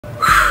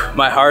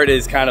My heart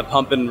is kind of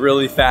pumping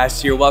really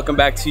fast here. Welcome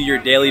back to your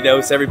Daily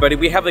Dose, everybody.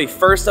 We have a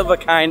first of a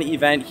kind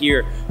event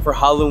here for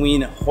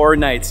Halloween Horror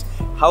Nights.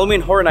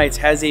 Halloween Horror Nights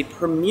has a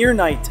premiere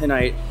night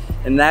tonight,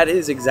 and that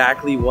is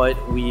exactly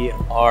what we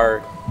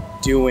are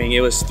doing.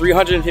 It was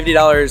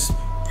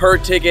 $350 per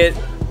ticket,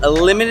 a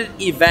limited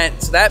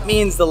event. So that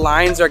means the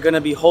lines are gonna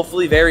be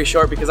hopefully very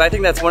short, because I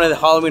think that's one of the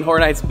Halloween Horror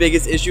Nights'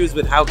 biggest issues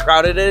with how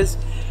crowded it is.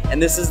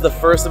 And this is the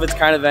first of its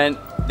kind event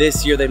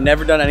this year. They've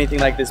never done anything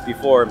like this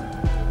before.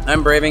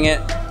 I'm braving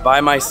it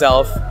by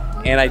myself,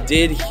 and I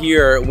did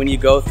hear when you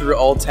go through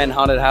all 10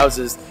 haunted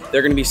houses,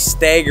 they're gonna be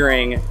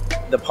staggering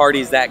the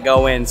parties that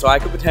go in. So I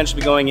could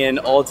potentially be going in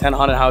all 10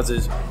 haunted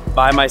houses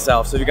by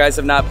myself. So if you guys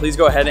have not, please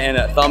go ahead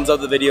and thumbs up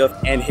the video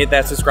and hit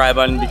that subscribe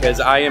button, because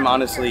I am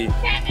honestly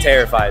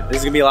terrified. This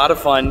is gonna be a lot of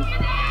fun.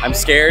 I'm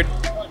scared,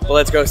 but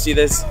let's go see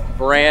this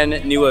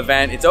brand new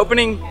event. It's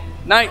opening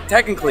night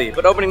technically,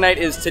 but opening night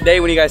is today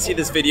when you guys see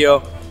this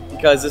video,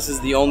 because this is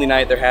the only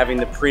night they're having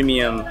the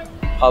premium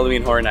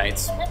Halloween Horror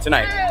Nights.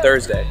 Tonight,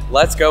 Thursday.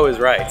 Let's go is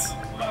right.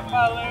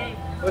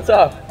 What's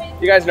up?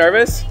 You guys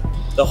nervous?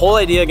 The whole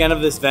idea again of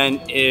this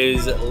event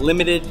is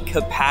limited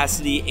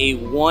capacity, a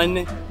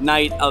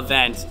one-night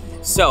event.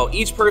 So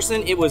each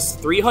person, it was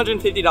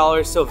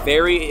 $350, so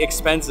very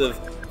expensive.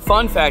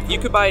 Fun fact, you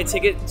could buy a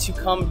ticket to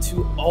come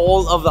to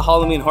all of the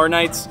Halloween Horror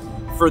Nights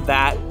for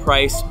that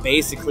price,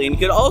 basically. And you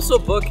could also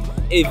book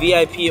a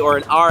VIP or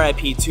an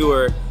RIP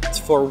tour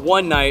for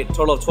one night,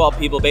 total of 12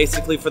 people,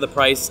 basically for the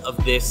price of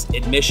this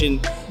admission.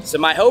 So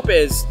my hope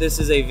is this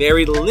is a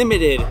very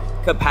limited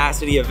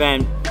capacity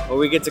event where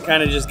we get to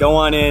kind of just go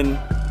on in,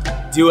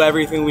 do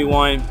everything we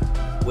want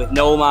with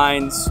no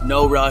lines,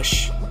 no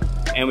rush,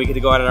 and we get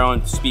to go at our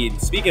own speed.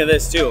 Speaking of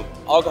this too,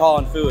 alcohol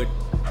and food,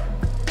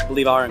 I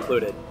believe are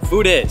included.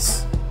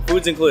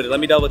 Food's included. Let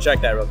me double check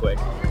that real quick.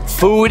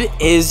 Food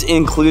is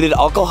included,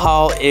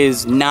 alcohol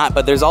is not,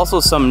 but there's also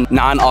some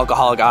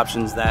non-alcoholic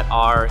options that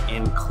are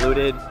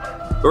included.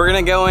 We're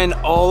gonna go in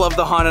all of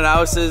the haunted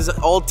houses,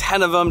 all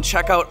 10 of them,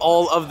 check out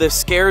all of the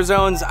scare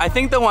zones. I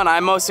think the one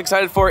I'm most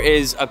excited for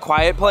is A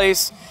Quiet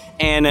Place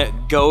and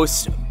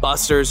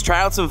Ghostbusters.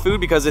 Try out some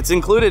food because it's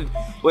included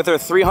with our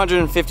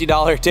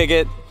 $350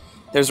 ticket.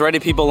 There's already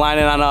people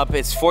lining on up.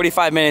 It's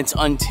 45 minutes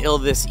until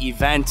this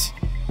event.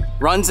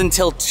 Runs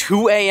until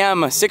 2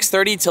 a.m.,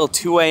 6:30 till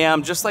 2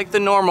 a.m., just like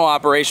the normal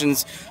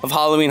operations of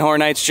Halloween Horror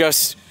Nights,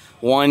 just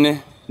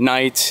one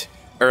night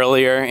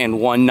earlier and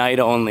one night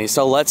only.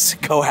 So let's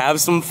go have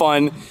some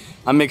fun.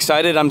 I'm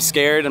excited, I'm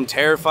scared, I'm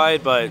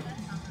terrified, but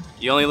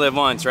you only live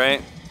once,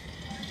 right?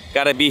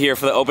 Gotta be here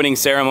for the opening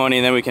ceremony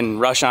and then we can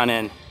rush on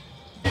in.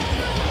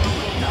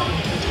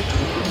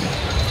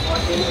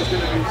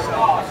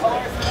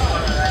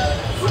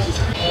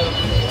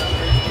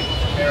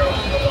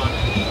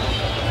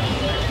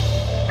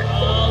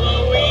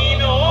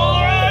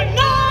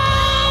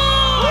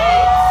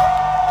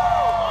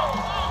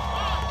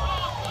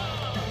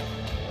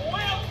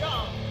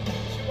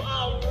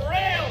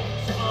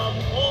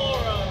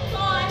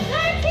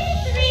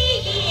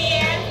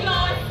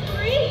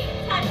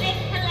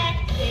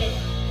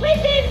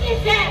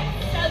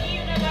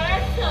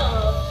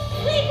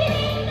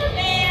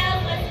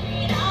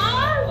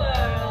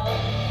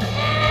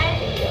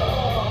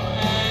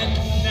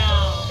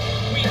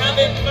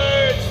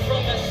 Emerged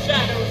from the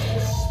shadows to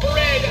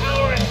spread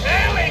our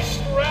hellish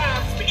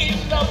wrath in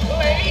the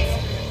place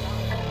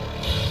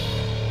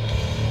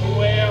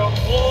where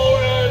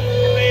horror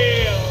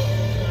lives.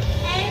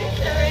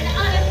 Enter an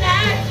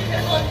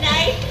unimaginable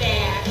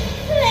nightmare,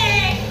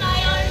 plagued by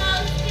our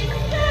most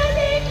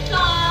disturbing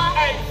thoughts,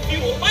 And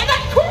fueled by the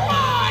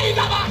cries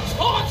of a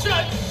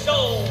tortured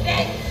soul.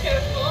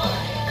 venture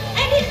forth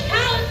and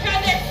encounter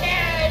the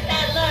terrors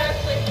that lurk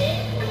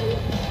within.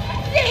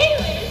 They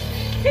wish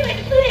to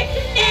inflict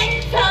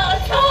mental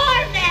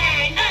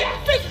torment And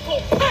physical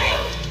pain.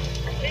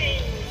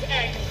 Kings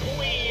and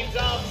queens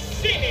of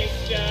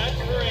sinister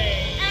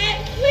trade. and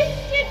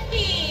twisted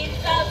feeds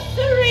of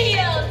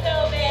surreal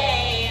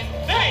domain.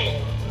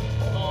 They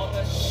are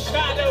the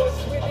shadows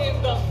within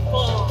the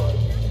fog.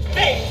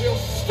 They will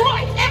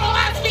strike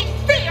everlasting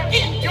fear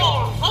in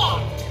your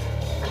heart.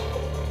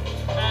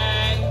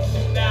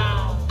 And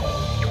now,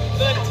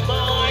 the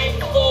time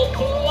for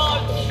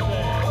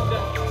bloodshed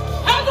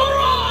has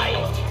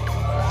arrived.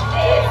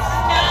 This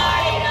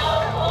night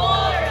of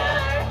horror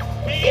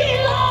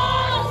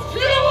belongs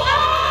to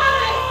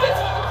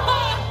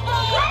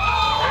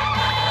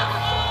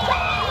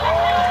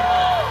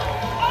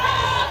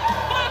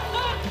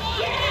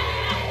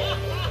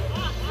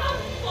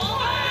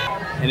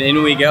And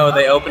in we go.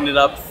 They opened it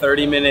up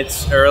 30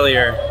 minutes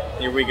earlier.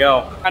 Here we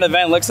go. Kind of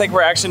event. Looks like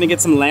we're actually gonna get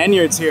some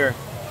lanyards here.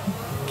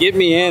 Get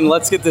me in.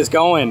 Let's get this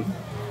going.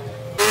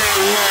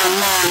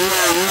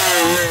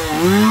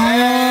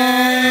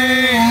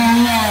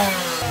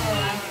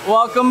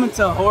 Welcome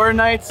to Horror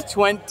Nights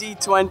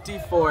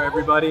 2024,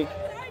 everybody.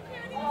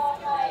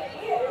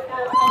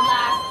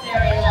 last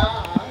very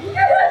long.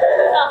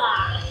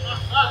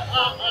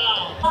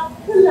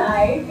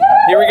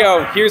 Here we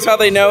go. Here's how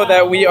they know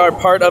that we are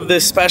part of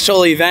this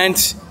special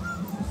event.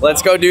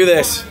 Let's go do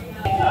this.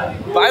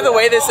 By the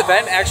way, this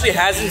event actually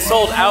hasn't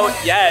sold out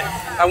yet.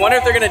 I wonder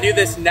if they're gonna do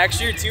this next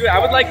year too. I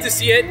would like to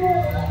see it.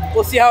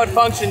 We'll see how it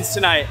functions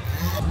tonight.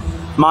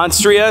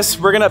 Monstrious,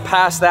 we're gonna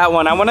pass that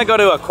one. I wanna go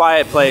to A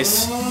Quiet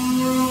Place.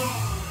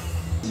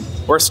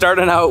 We're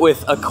starting out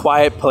with A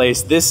Quiet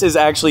Place. This is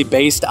actually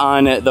based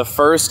on the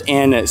first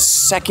and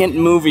second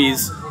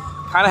movies.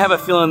 Kind of have a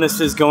feeling this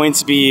is going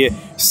to be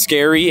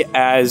scary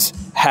as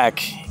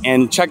heck.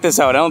 And check this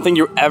out, I don't think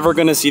you're ever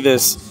gonna see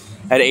this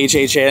at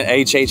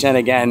HHN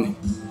again.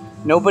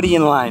 Nobody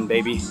in line,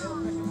 baby.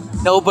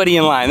 Nobody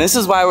in line. This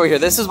is why we're here.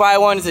 This is why I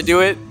wanted to do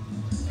it,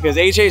 because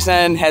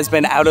HHN has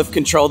been out of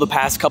control the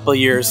past couple of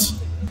years.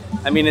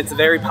 I mean, it's a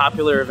very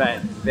popular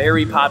event,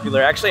 very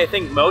popular. Actually, I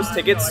think most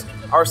tickets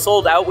are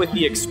sold out with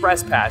the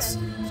Express Pass.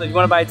 So if you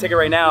want to buy a ticket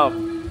right now,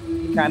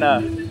 you kind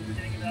of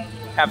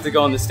have to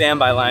go in the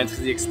standby lines,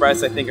 because the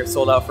Express, I think, are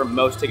sold out for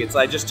most tickets.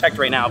 I just checked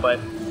right now, but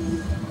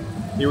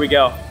here we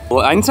go.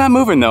 Well, it's not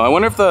moving though. I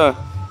wonder if the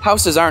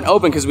houses aren't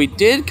open, because we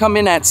did come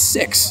in at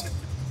 6.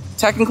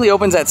 Technically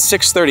opens at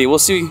 6:30.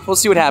 We'll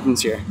see what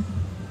happens here.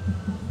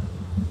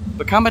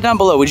 But comment down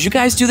below, would you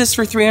guys do this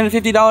for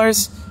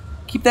 $350?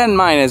 Keep that in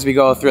mind as we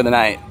go through the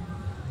night.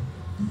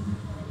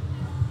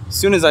 As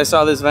soon as I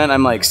saw this event,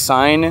 I'm like,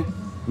 sign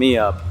me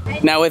up.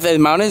 Now with the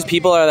amount of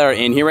people that are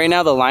in here right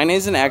now, the line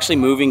isn't actually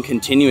moving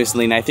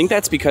continuously, and I think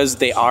that's because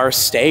they are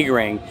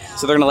staggering.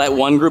 So they're gonna let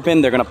one group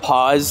in, they're gonna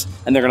pause,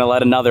 and they're gonna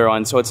let another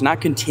on. So it's not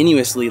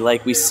continuously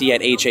like we see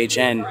at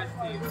HHN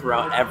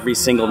throughout every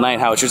single night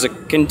house. There's a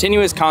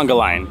continuous conga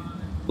line.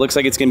 Looks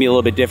like it's gonna be a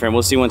little bit different.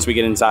 We'll see once we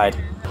get inside.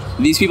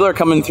 These people are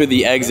coming through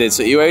the exit,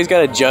 so you always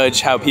gotta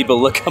judge how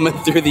people look coming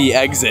through the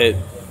exit.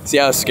 See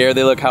how scared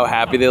they look, how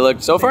happy they look.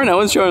 So far, no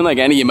one's showing like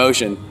any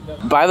emotion.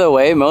 By the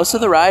way, most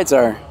of the rides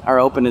are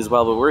open as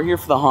well, but we're here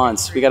for the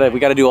haunts. We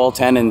gotta do all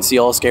 10 and see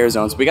all scare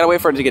zones. We gotta wait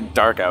for it to get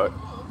dark out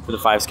for the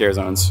 5 scare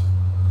zones.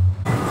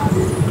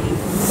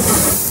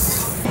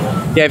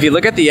 Yeah, if you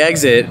look at the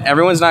exit,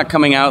 everyone's not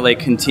coming out like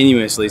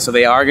continuously, so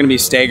they are gonna be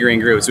staggering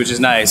groups, which is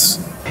nice.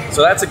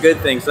 So that's a good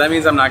thing. So that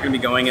means I'm not gonna be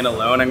going in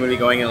alone. I'm gonna be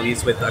going in at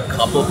least with a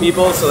couple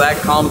people, so that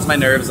calms my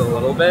nerves a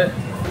little bit.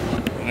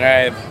 All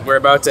right, we're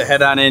about to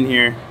head on in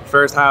here.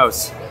 First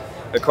house,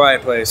 A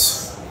Quiet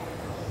Place.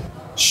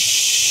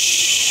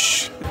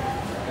 Shh.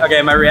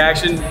 Okay, my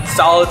reaction,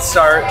 solid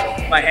start.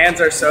 My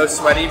hands are so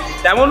sweaty.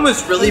 That one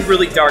was really,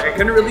 really dark. I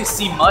couldn't really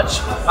see much.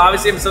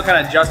 Obviously, I'm still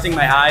kind of adjusting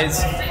my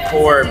eyes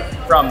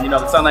from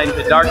the sunlight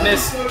into the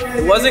darkness.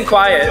 It wasn't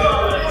quiet.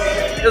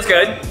 It was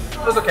good.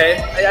 It was okay.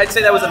 I'd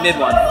say that was a mid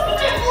one.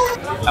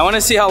 I want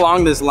to see how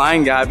long this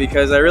line got,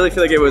 because I really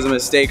feel like it was a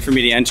mistake for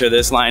me to enter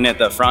this line at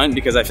the front,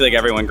 because I feel like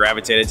everyone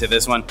gravitated to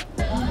this one.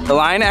 The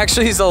line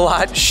actually is a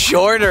lot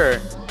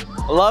shorter.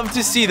 Love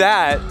to see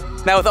that.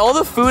 Now with all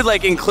the food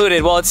like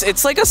included, well,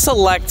 it's like a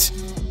select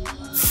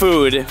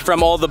food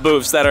from all the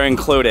booths that are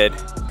included.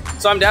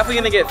 So I'm definitely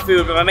gonna get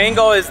food, but my main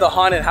goal is the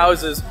haunted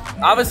houses.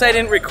 Obviously I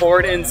didn't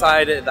record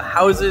inside the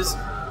houses.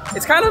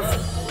 It's kind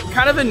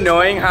of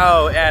annoying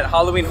how at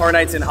Halloween Horror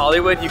Nights in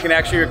Hollywood, you can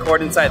actually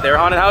record inside their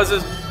haunted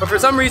houses, but for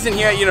some reason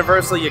here at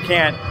Universal you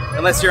can't,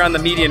 unless you're on the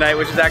media night,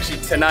 which is actually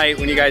tonight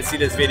when you guys see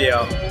this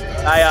video.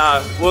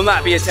 I will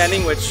not be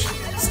attending, which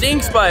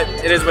stinks, but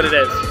it is what it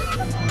is.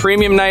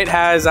 Premium night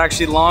has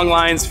actually long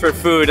lines for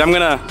food. I'm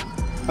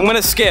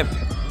gonna skip.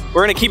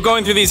 We're gonna keep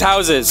going through these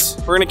houses.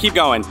 We're gonna keep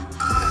going.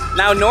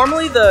 Now,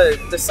 normally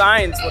the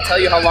signs will tell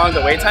you how long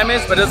the wait time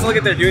is, but it doesn't look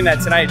like they're doing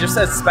that tonight. It just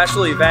says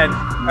special event.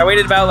 I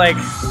waited about like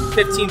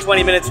 15,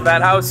 20 minutes for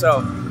that house,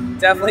 so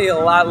definitely a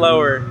lot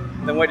lower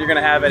than what you're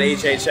gonna have at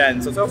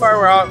HHN. So far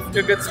we're off to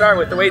a good start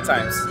with the wait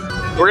times.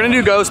 We're gonna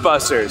do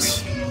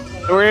Ghostbusters.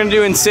 And we're gonna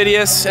do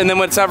Insidious, and then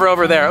whatever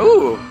over there.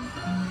 Ooh,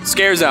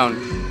 Scare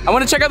Zone. I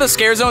wanna check out the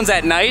scare zones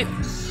at night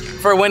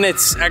for when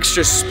it's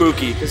extra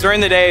spooky, because during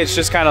the day, it's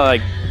just kind of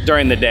like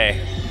during the day.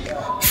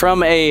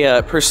 From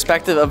a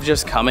perspective of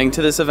just coming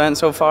to this event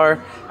so far,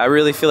 I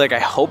really feel like I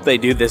hope they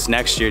do this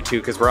next year too,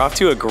 because we're off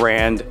to a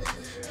grand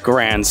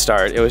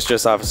start. It was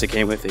just obviously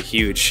came with a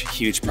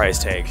huge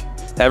price tag.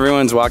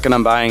 Everyone's walking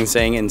on by and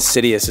saying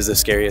Insidious is the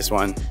scariest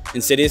one.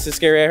 Insidious is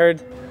scary, I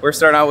heard. We're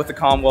starting out with the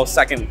calm, well,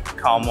 second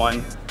calm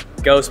one.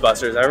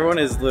 Ghostbusters. Everyone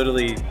is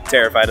literally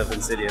terrified of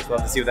Insidious. We'll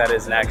have to see what that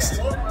is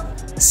next.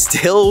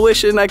 Still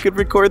wishing I could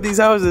record these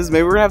houses.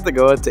 Maybe we're gonna have to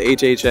go out to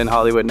HHN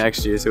Hollywood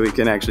next year so we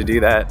can actually do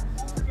that.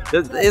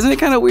 Isn't it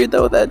kind of weird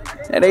though that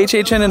at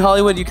HHN in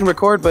Hollywood you can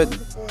record, but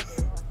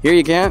here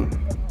you can't?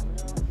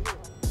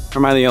 Or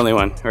am I the only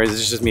one? Or is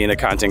this just me and a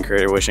content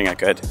creator wishing I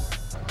could?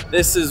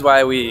 This is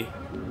why we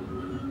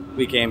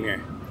came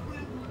here.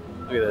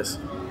 Look at this.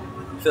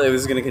 I feel like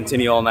this is gonna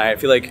continue all night. I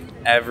feel like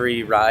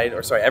every ride,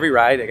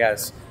 I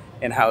guess,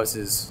 in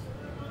houses,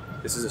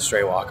 this is a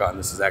straight walk on.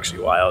 This is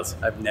actually wild.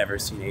 I've never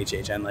seen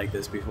HHN like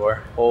this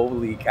before.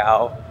 Holy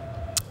cow.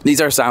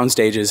 These are sound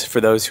stages for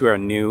those who are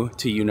new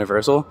to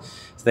Universal.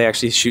 So they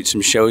actually shoot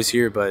some shows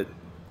here, but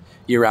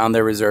year-round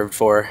they're reserved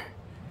for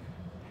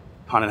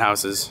haunted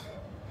houses.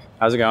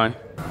 How's it going?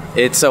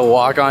 It's a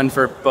walk-on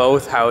for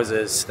both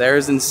houses.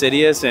 There's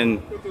Insidious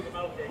and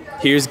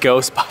here's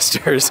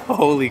Ghostbusters.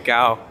 Holy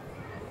cow.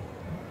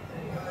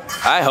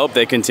 I hope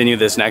they continue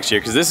this next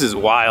year because this is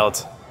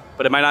wild,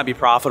 but it might not be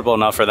profitable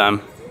enough for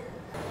them.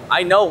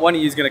 I know one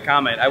of you is gonna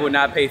comment, I would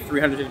not pay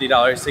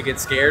 $350 to get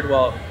scared.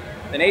 Well,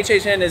 then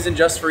HHN isn't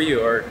just for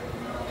you, or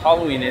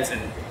Halloween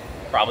isn't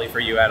probably for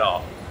you at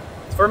all.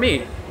 It's for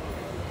me.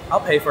 I'll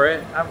pay for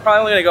it. I'm probably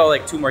only gonna go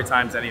like 2 more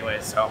times anyway,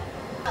 so.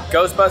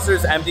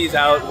 Ghostbusters empties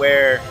out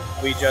where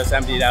we just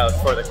emptied out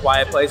for the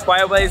Quiet Place.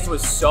 Quiet Place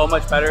was so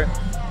much better.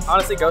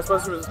 Honestly,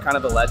 Ghostbusters was kind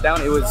of a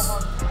letdown. It was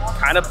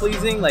kind of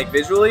pleasing, like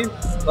visually.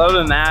 But other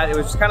than that, it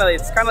was just kind of,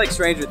 it's kind of like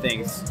Stranger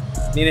Things.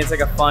 Meaning it's like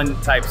a fun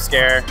type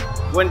scare.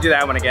 Wouldn't do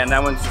that one again.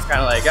 That one's just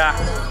kind of like,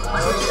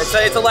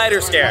 it's a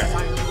lighter scare.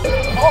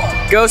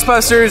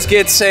 Ghostbusters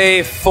gets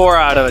a 4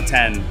 out of a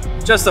 10.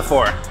 Just a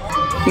 4.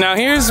 Now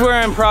here's where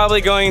I'm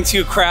probably going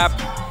to crap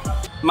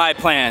my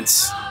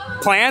plants.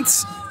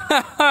 Plants?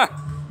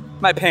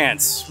 My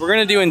pants. We're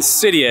gonna do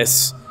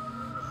Insidious.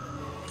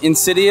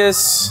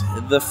 Insidious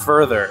the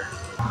Further.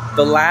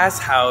 The last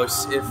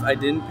house, if I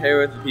didn't pair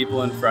with the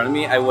people in front of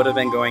me, I would have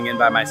been going in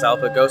by myself,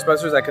 but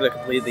Ghostbusters, I could have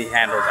completely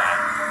handled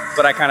that.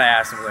 But I kind of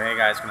asked them, like, hey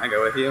guys, can I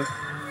go with you?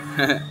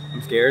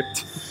 I'm scared.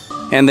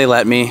 And they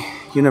let me.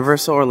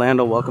 Universal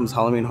Orlando welcomes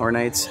Halloween Horror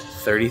Nights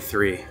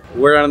 33.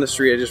 Word on the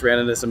street, I just ran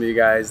into some of you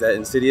guys that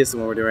Insidious, the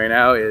one we're doing right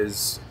now,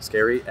 is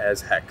scary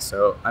as heck,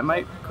 so I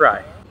might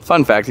cry.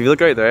 Fun fact, if you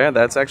look right there,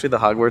 that's actually the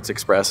Hogwarts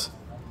Express.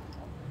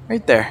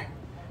 Right there.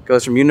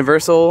 Goes from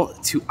Universal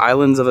to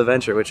Islands of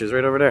Adventure, which is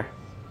right over there.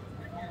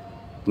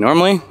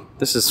 Normally,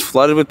 this is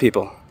flooded with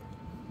people.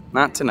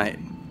 Not tonight.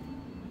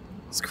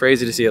 It's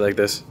crazy to see it like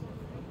this.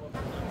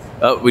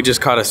 Oh, we just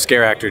caught a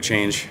scare actor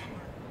change.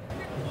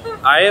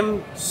 I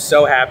am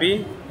so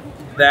happy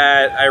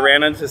that I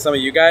ran into some of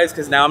you guys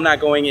because now I'm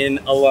not going in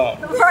alone.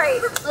 Right,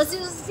 let's do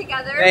this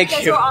together.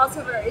 Thank you. We're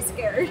also very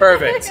scared.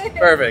 Perfect,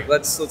 perfect.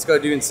 Let's go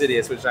do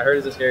Insidious, which I heard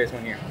is the scariest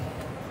one here.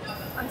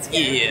 I'm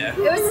scared. Yeah.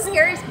 It was the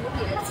scariest movie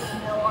I've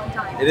seen in a long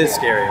time. It is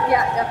scary.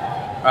 Yeah,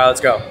 definitely. All right,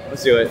 let's go.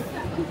 Let's do it.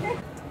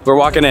 We're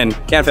walking in.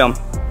 Can't film.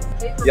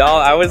 Y'all,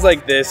 I was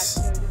like this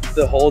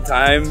the whole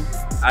time.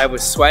 I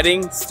was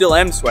sweating, still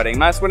am sweating. I'm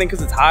not sweating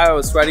because it's hot, I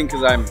was sweating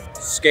because I'm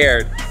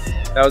scared.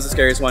 That was the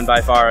scariest one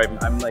by far.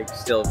 I'm like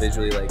still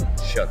visually like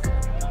shook.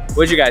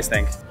 What did you guys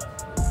think?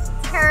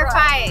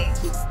 Terrifying.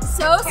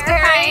 So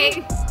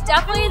scary.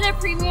 Definitely the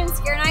premium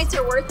scare nights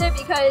are worth it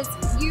because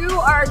you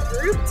are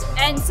grouped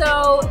and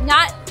so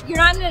you're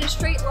not in a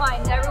straight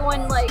line.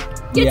 Everyone like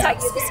gets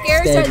at you. The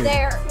scares are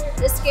there.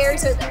 The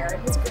scares are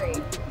there. It's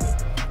great.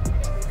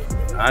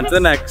 On to the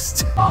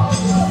next.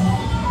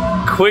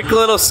 Quick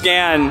little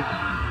scan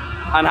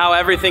on how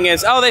everything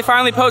is. Oh, they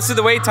finally posted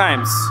the wait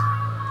times.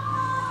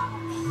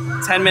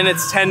 10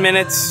 minutes, 10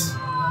 minutes.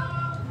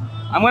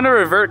 I'm gonna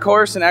revert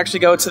course and actually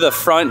go to the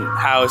front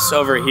house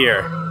over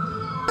here.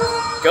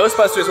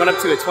 Ghostbusters went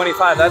up to a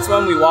 25. That's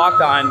one we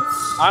walked on.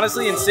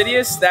 Honestly,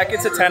 Insidious, that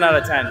gets a 10 out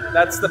of 10.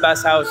 That's the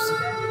best house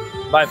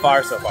by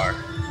far so far.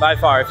 By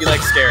far, if you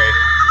like scary.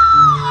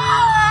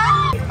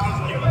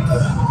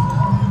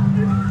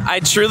 I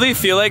truly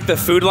feel like the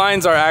food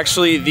lines are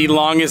actually the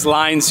longest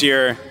lines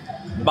here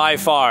by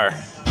far.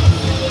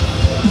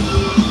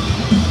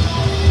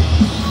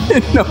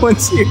 No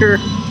one's here.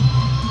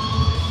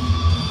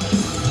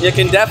 You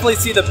can definitely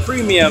see the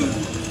premium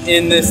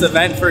in this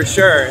event for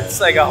sure.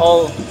 It's like a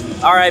whole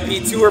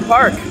RIP tour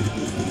park,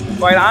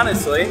 quite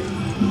honestly.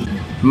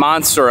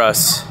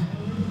 Monsterous.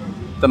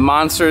 The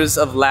monsters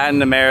of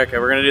Latin America.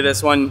 We're gonna do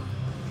this one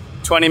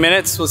 20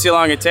 minutes. We'll see how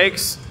long it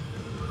takes.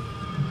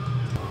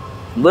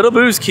 Little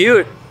Boo's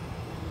cute.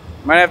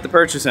 Might have to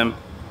purchase him.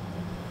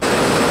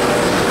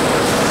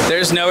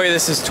 There's no way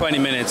this is 20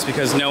 minutes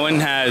because no one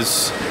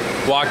has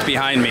walked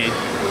behind me.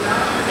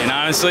 And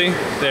honestly,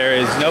 there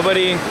is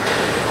nobody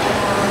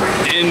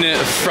in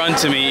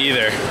front of me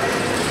either.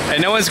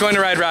 And no one's going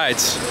to ride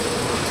rides.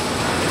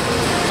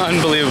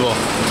 Unbelievable.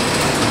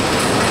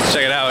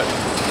 Check it out.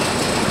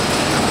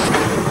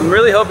 I'm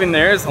really hoping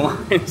there is a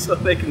line so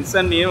they can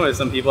send me in with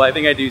some people. I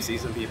think I do see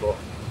some people.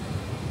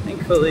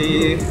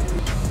 Thankfully.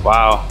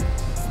 Wow.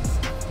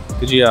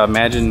 Could you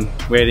imagine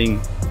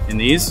waiting in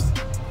these?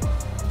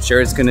 I'm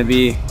sure it's gonna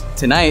be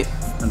tonight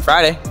on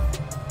Friday.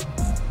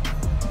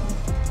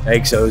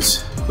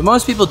 Exos. But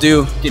most people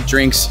do get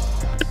drinks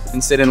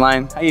and sit in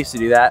line. I used to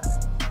do that.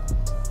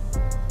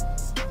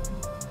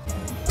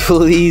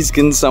 Please,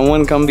 can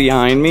someone come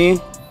behind me?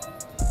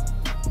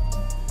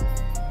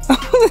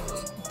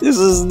 This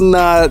is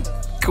not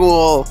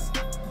cool.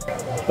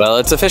 Well,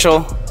 it's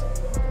official.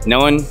 No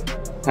one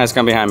has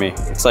come behind me.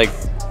 It's like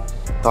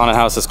the haunted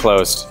house is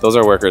closed. Those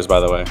are workers, by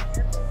the way.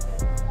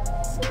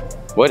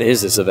 What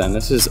is this event?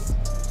 This is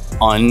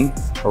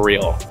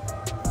unreal.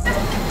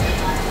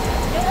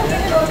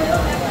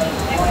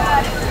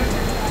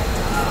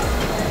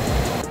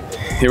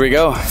 Here we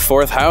go,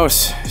 4th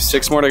house.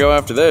 6 more to go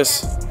after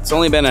this. It's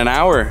only been an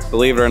hour,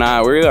 believe it or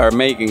not. We are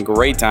making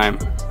great time.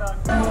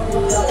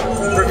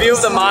 Review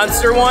of the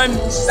monster one.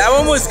 That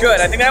one was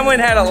good. I think that one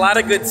had a lot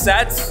of good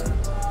sets.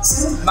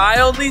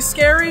 Mildly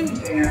scary,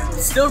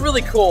 still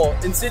really cool.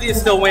 Insidious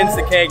still wins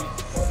the cake.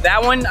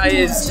 That one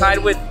is tied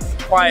with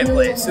quiet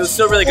place. It was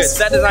still really good.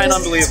 Set design,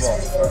 unbelievable.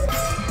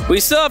 We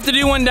still have to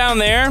do one down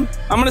there.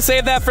 I'm gonna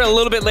save that for a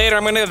little bit later.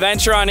 I'm gonna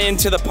venture on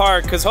into the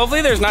park because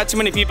hopefully there's not too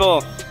many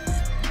people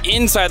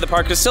inside the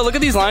park. Because still, look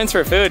at these lines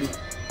for food.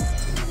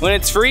 When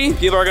it's free,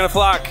 people are gonna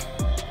flock.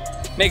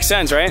 Makes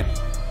sense, right?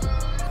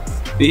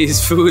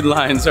 These food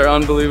lines are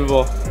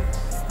unbelievable.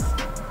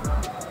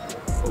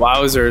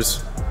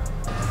 Wowzers.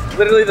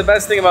 Literally the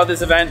best thing about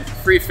this event,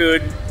 free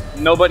food,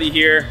 nobody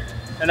here,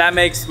 and that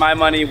makes my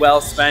money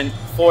well spent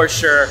for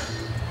sure.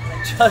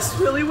 I just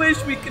really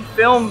wish we could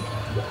film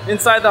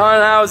inside the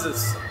haunted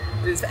houses.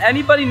 If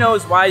anybody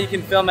knows why you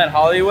can film at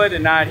Hollywood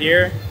and not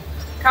here,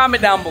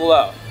 comment down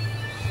below.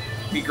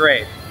 It'd be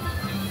great.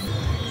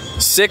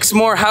 6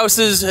 more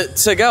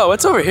houses to go.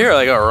 What's over here,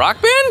 like a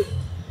rock band?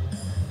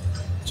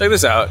 Check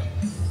this out.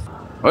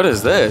 What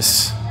is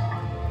this?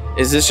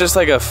 Is this just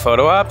like a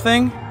photo op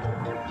thing?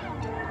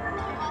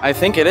 I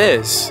think it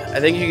is. I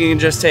think you can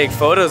just take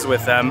photos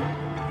with them.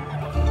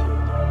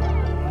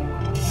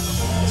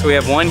 So we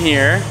have one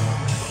here.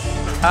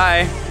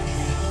 Hi.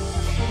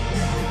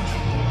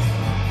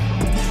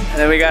 And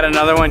then we got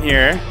another one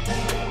here.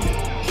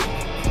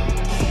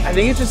 I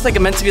think it's just like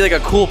meant to be like a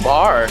cool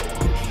bar.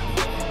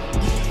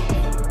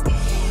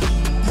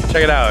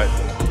 Check it out.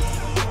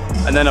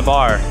 And then a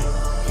bar.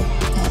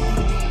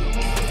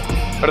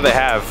 What do they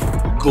have?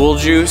 Ghoul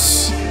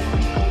juice,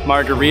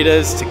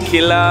 margaritas,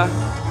 tequila,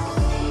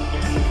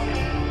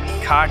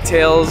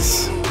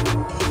 cocktails.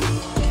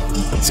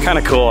 It's kind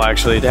of cool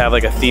actually to have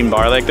like a theme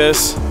bar like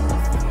this.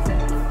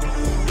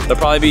 They'll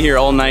probably be here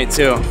all night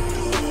too.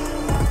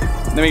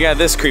 Then we got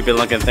this creepy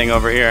looking thing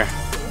over here.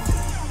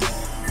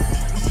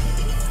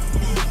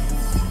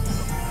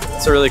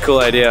 It's a really cool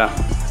idea.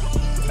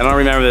 I don't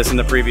remember this in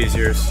the previous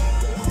years.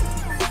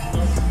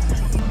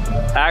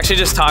 I actually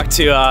just talked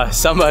to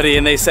somebody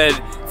and they said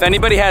if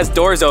anybody has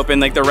doors open,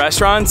 like the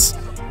restaurants,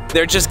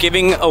 they're just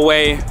giving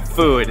away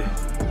food.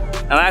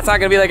 And that's not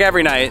gonna be like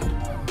every night.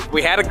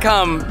 We had to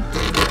come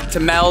to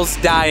Mel's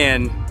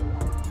Die-In.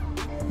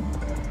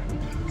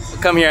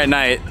 We'll come here at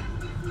night.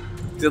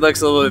 It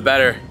looks a little bit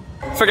better.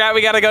 Forgot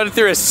we gotta go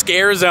through a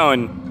scare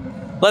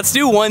zone. Let's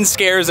do one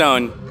scare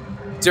zone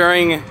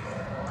during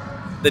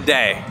the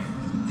day.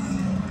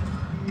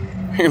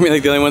 We're gonna be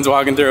like the only ones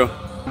walking through.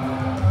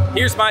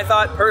 Here's my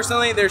thought.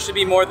 Personally, there should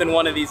be more than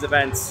one of these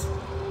events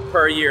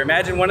per year.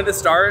 Imagine one at the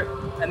start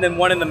and then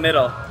one in the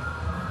middle.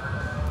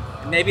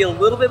 And maybe a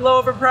little bit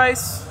low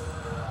overpriced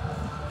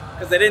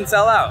because they didn't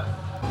sell out.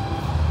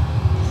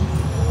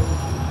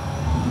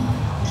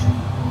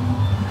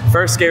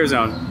 First scare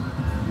zone.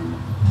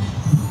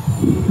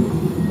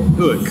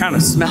 Ooh, it kind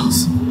of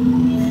smells.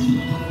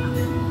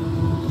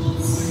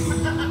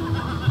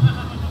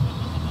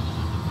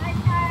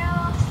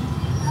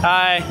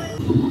 Hi.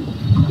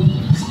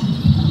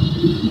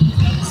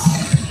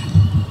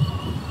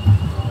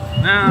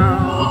 No.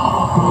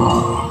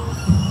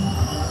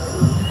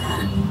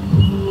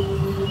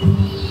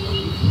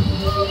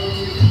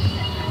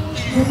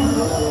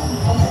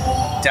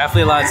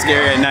 Definitely a lot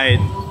scary at night.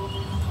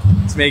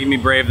 It's making me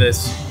brave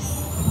this.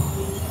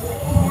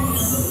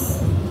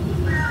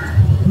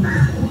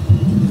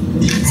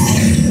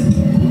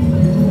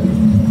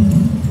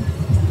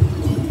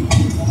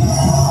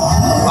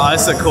 Oh,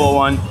 this is a cool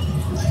one.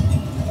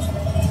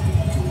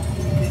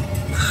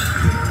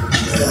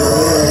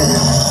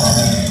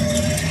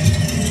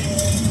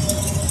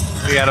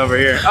 What we got over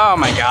here? Oh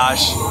my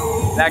gosh.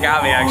 That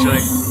got me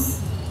actually.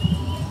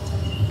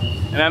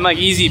 And I'm like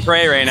easy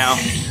prey right now.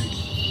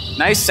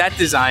 Nice set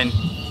design.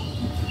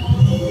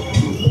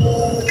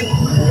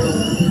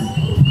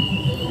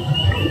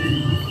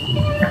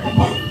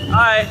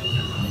 Hi.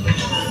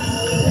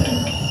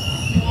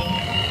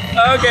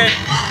 Okay,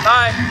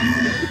 bye.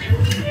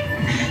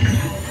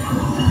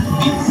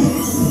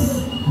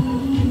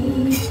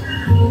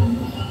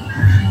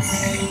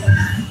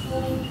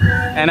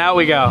 And out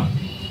we go.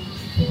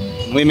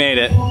 We made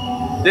it.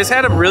 This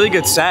had a really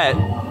good set.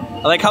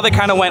 I like how they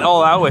kind of went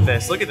all out with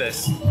this. Look at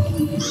this.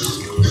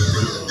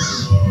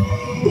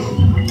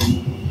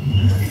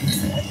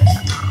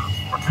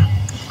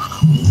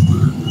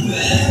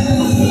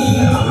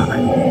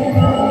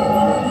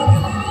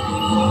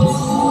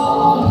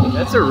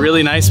 That's a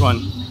really nice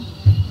one.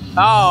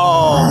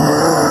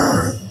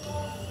 Oh.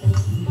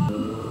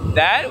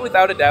 That,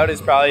 without a doubt,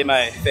 is probably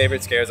my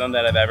favorite scare zone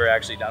that I've ever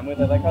actually done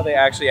with. I like how they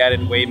actually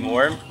added way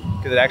more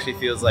because it actually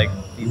feels like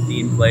the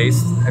theme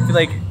place. I feel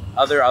like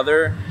other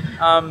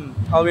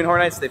Halloween Horror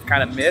Nights they've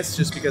kind of missed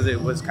just because it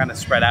was kind of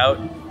spread out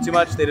too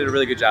much. They did a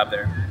really good job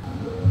there.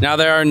 Now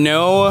there are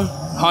no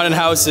haunted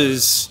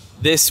houses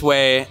this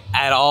way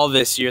at all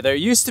this year. There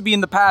used to be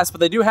in the past,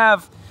 but they do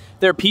have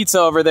their pizza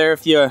over there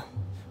if you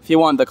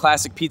want the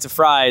classic pizza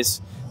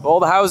fries. But all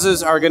the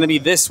houses are going to be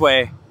this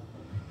way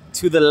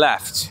to the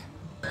left.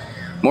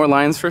 More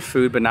lines for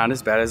food, but not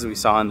as bad as we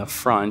saw in the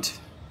front.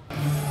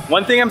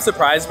 One thing I'm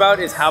surprised about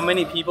is how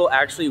many people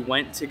actually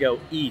went to go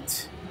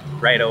eat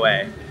right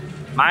away.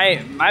 My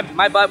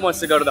butt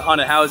wants to go to the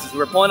haunted houses.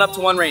 We're pulling up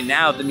to one right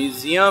now, the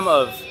Museum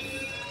of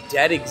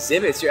dead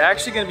exhibits. You're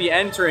actually going to be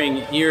entering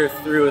here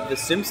through the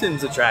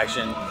Simpsons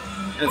attraction,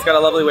 and it's got a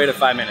lovely wait of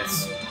 5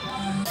 minutes.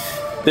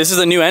 This is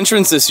a new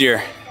entrance this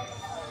year.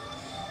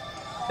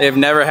 They've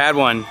never had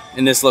one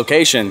in this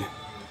location.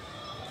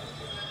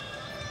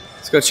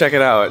 Let's go check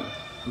it out.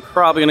 I'm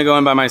probably gonna go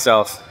in by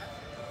myself.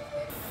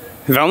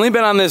 I've only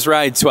been on this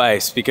ride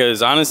twice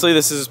because honestly,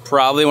 this is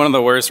probably one of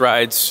the worst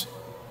rides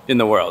in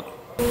the world.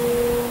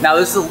 Now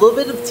this is a little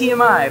bit of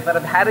TMI, but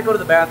I've had to go to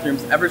the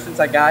bathrooms ever since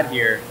I got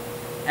here.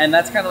 And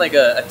that's kind of like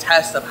a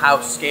test of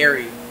how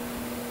scary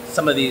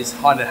some of these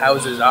haunted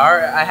houses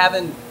are. I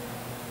haven't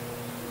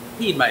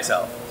peed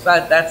myself.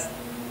 So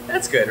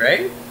that's good,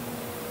 right?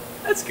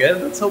 That's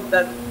good. Let's hope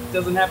that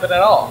doesn't happen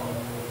at all.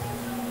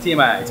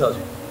 TMI, I told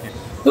you.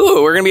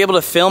 Ooh, we're gonna be able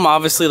to film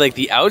obviously like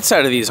the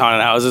outside of these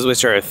haunted houses,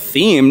 which are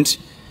themed.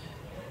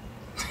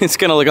 It's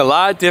gonna look a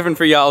lot different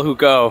for y'all who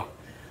go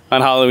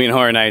on Halloween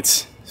Horror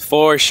Nights,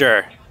 for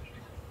sure.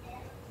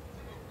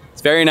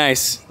 It's very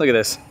nice. Look at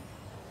this.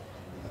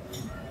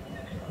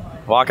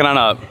 Walking on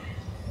up.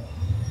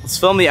 Let's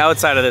film the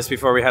outside of this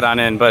before we head on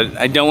in, but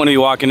I don't want to be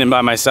walking in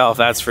by myself,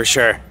 that's for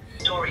sure.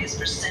 Stories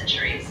for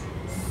centuries.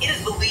 It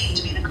is believed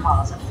to be the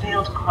cause of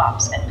failed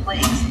crops and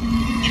plagues.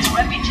 Its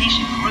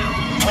reputation grew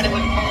when it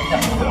would move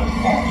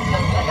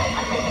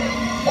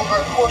over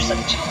a course of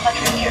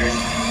 200 years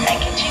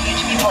and continued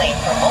to be blamed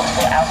for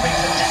multiple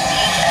outbreaks of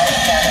disease and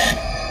famine.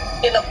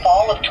 In the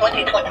fall of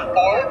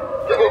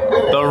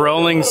 2024, the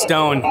Rolling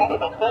Stone.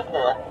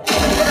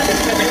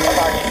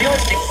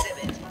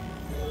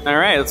 All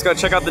right, let's go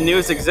check out the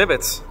newest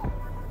exhibits.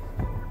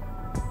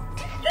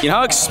 You know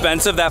how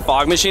expensive that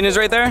fog machine is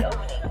right there?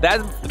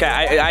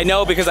 Okay, I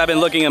know because I've been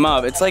looking them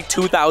up. It's like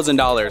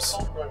 $2,000.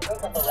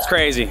 It's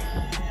crazy.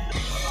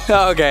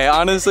 Okay,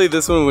 honestly,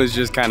 this one was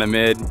just kind of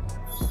mid.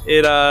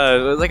 It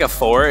was like a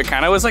 4. It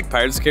kind of was like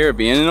Pirates of the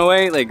Caribbean in a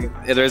way.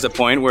 Like there's a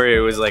point where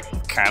it was like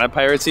kind of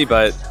piratey,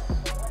 but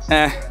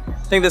I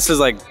think this is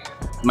like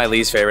my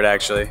least favorite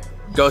actually.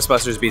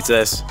 Ghostbusters beats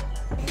this.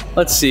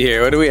 Let's see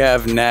here, what do we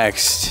have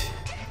next?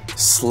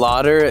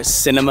 Slaughter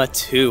Cinema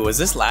 2. Was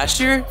this last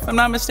year, if I'm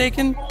not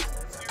mistaken?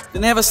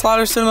 Didn't they have a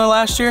Slaughter Cinema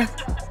last year?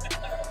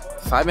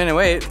 5-minute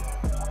wait.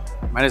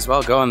 Might as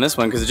well go on this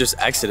one because it just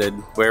exited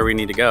where we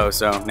need to go,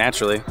 so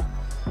naturally,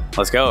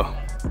 let's go.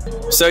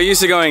 So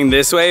used to going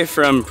this way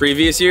from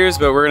previous years,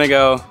 but we're gonna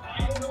go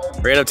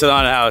right up to the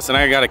haunted house, and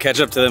I gotta catch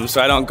up to them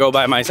so I don't go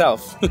by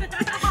myself.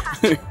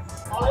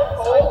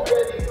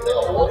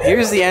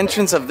 Here's the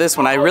entrance of this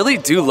one. I really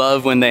do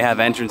love when they have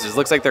entrances.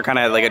 Looks like they're kind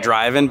of like a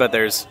drive-in, but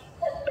there's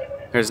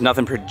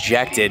nothing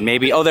projected.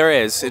 Maybe, oh, there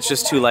is. It's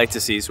just too light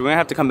to see. So we're gonna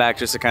have to come back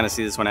just to kind of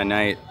see this one at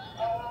night.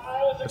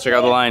 Let's check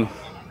out the line.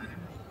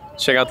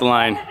 Check out the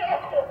line.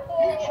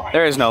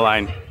 There is no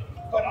line.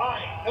 But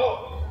I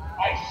know,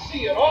 I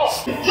see it all.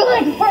 Good,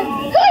 for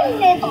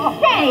goodness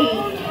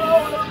sake!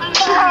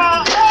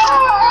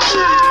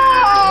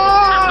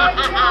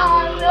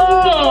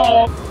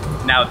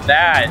 Now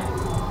that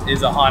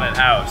is a haunted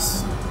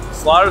house.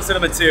 Slaughter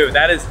Cinema 2,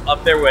 that is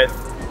up there with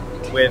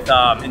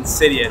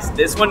Insidious.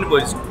 This one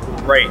was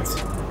great.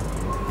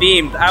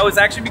 Themed. I was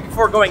actually,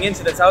 before going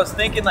into this, I was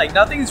thinking like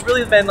nothing's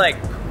really been like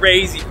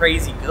crazy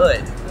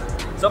good.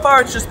 So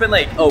far it's just been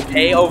like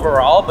okay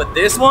overall, but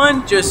this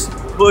one just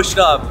pushed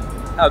up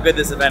how good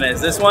this event is.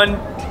 This one,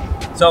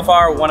 so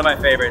far, one of my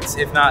favorites,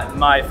 if not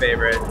my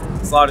favorite.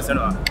 Slaughter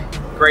Cinema.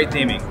 Great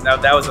theming.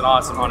 That was an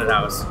awesome haunted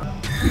house.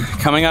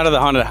 Coming out of the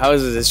haunted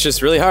houses, it's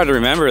just really hard to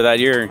remember that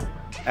you're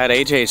at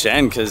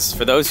HHN, because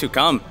for those who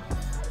come,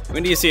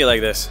 when do you see it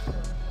like this?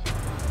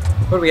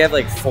 What do we have,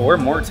 like 4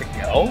 more to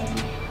go?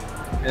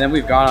 And then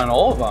we've gone on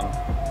all of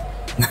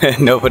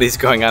them. Nobody's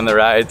going on the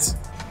rides.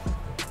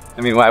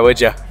 I mean, why would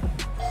you?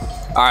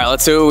 All right,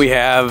 let's see what we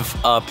have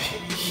up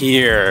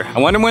here. I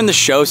wonder when the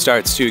show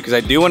starts too, because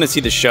I do want to see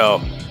the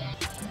show.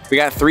 We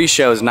got 3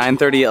 shows,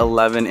 9:30,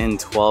 11, and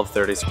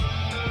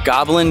 12:30.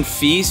 Goblin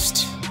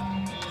Feast,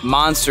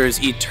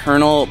 Monsters,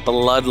 Eternal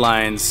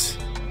Bloodlines.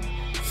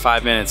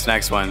 5 minutes,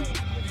 next one.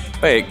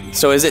 Wait,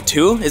 so is it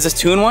 2? Is this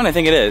 2 in 1? I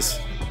think it is.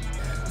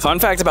 Fun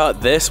fact about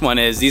this one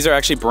is these are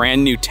actually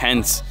brand new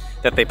tents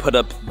that they put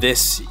up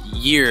this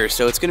year.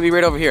 So it's gonna be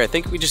right over here. I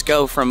think we just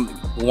go from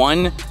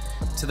one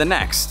to the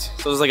next.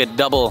 So it's like a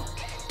double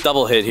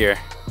hit here.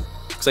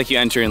 Looks like you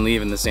enter and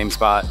leave in the same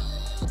spot.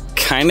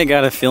 Kinda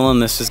got a feeling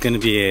this is gonna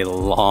be a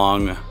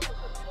long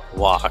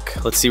walk.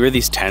 Let's see where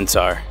these tents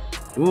are.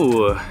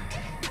 Ooh,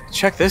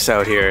 check this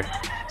out here.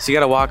 So you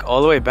gotta walk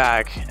all the way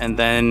back, and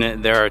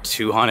then there are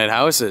 2 haunted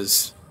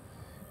houses.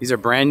 These are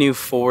brand new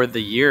for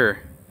the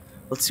year.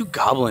 Let's do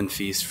Goblin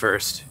Feast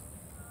first.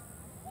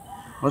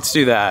 Let's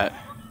do that.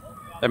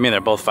 I mean, they're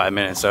both 5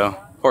 minutes, so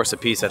horse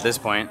apiece at this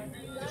point.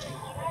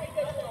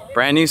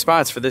 Brand new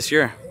spots for this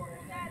year.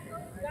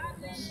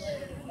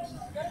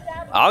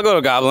 I'll go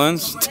to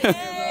Goblins.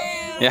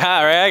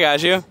 Yeah, right, I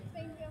got you.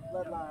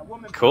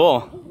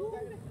 Cool.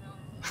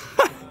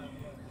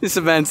 This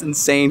event's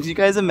insane. Can you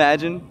guys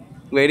imagine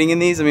waiting in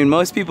these? I mean,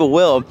 most people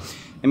will.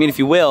 I mean, if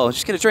you will,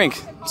 just get a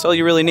drink. That's all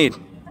you really need.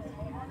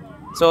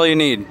 That's all you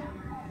need.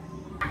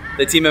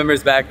 The team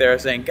members back there are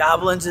saying,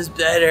 Goblins is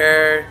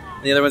better.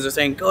 And the other ones are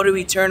saying, go to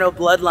Eternal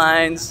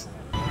Bloodlines.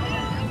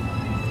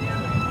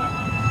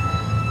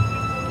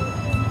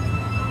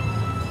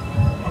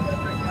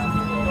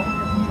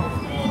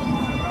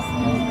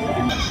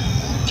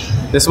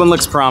 This one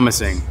looks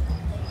promising.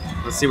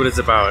 Let's see what it's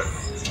about.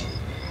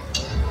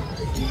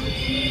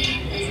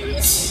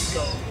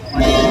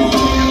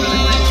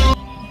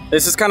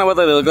 This is kind of what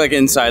they look like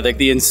inside. Like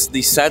the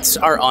sets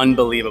are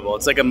unbelievable.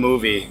 It's like a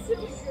movie.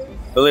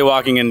 Literally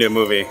walking into a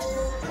movie. Dude,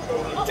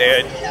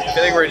 I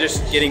feel like we're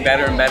just getting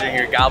better and better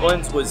here.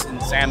 Goblins was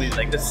insanity.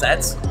 Like the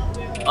sets,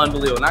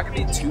 unbelievable. Not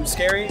gonna be too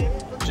scary.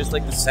 Just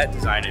like the set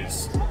design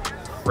is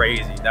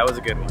crazy. That was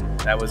a good one.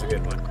 That was a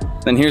good one.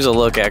 Then here's a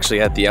look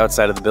actually at the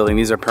outside of the building.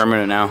 These are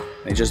permanent now.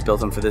 They just built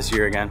them for this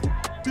year again.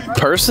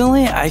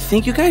 Personally, I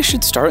think you guys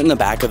should start in the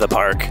back of the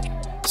park.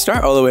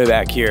 Start all the way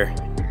back here.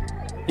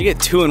 You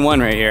get 2 in 1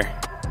 right here.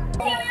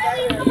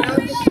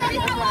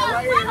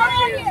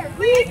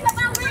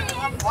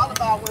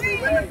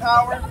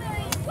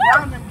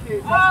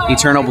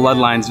 Eternal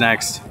Bloodlines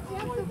next.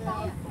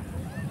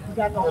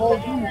 I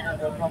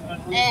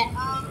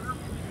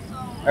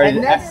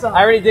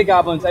already did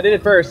Goblins. I did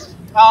it first.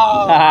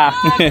 Oh, I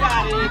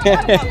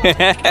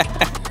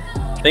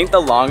think the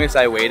longest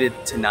I waited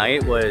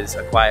tonight was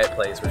A Quiet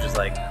Place, which is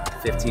like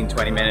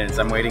 15-20 minutes.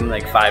 I'm waiting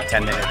like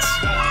 5-10 minutes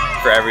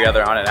for every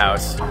other haunted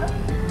house.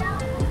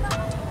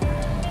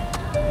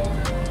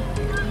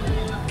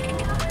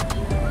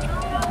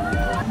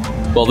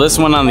 Well, this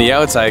one on the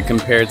outside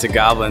compared to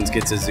Goblins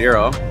gets a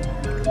 0.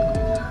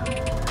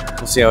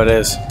 We'll see how it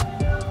is.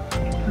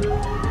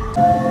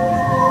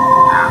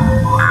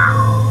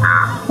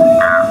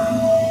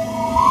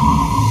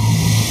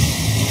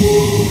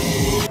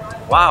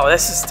 Wow,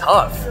 this is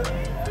tough.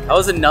 That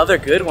was another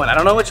good one. I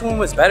don't know which one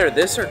was better,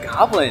 this or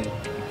Goblin.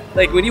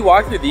 Like when you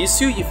walk through these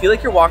two, you feel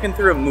like you're walking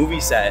through a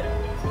movie set.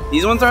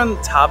 These ones are on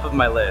the top of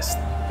my list.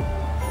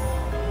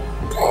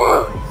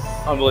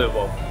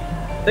 Unbelievable.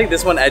 I think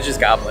this one edges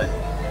Goblin.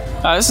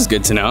 This is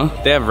good to know.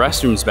 They have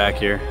restrooms back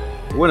here.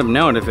 I would have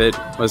known if it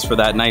was for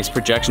that nice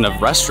projection of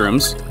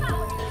restrooms.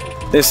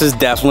 This is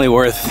definitely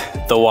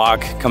worth the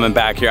walk coming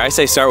back here. I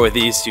say start with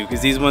these two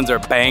because these ones are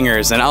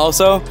bangers, and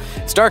also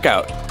it's dark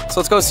out.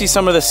 So let's go see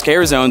some of the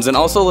scare zones, and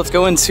also let's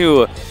go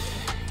into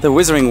the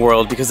Wizarding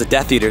World because the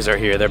Death Eaters are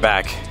here. They're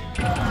back.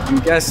 I'm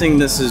guessing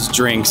this is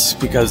drinks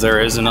because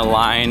there isn't a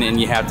line and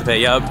you have to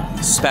pay up.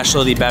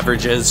 Specialty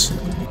beverages.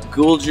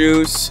 Ghoul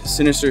juice,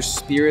 sinister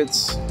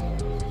spirits.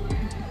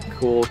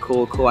 Cool,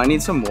 cool, cool. I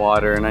need some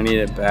water and I need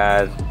it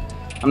bad.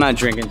 I'm not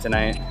drinking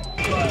tonight.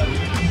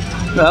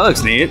 Oh, that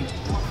looks neat.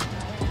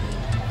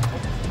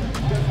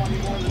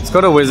 Let's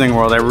go to Wizarding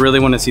World. I really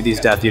want to see these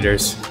Death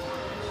Eaters.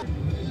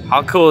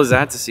 How cool is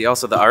that to see?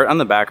 Also, the art on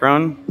the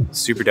background,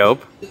 super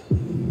dope.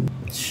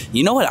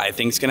 You know what I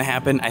think is gonna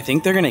happen? I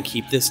think they're gonna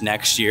keep this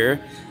next year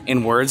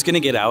and word's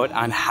gonna get out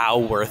on how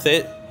worth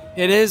it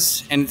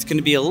is, and it's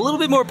gonna be a little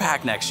bit more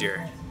packed next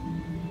year.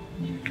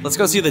 Let's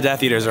go see if the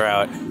Death Eaters are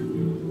out.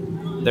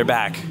 They're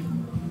back.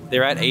 They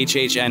were at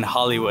HHN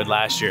Hollywood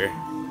last year.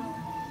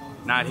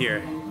 Not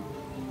here,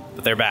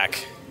 but they're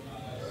back.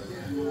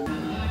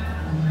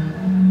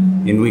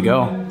 In we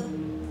go.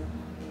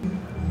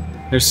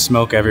 There's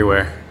smoke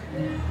everywhere.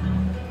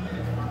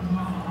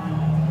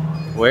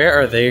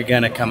 Where are they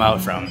gonna come out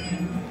from?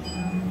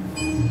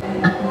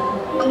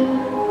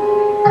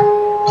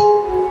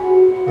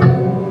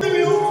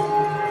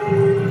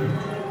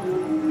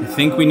 I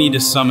think we need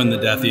to summon the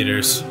Death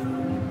Eaters.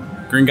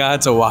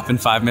 Gringotts, a whopping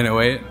 5-minute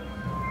wait.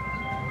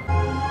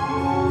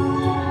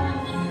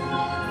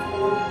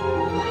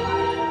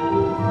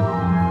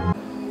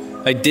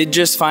 I did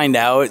just find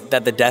out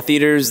that the Death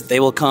Eaters, they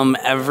will come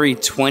every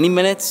 20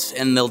 minutes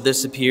and they'll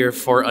disappear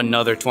for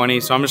another 20.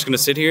 So I'm just gonna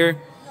sit here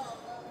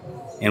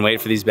and wait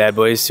for these bad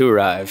boys to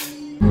arrive.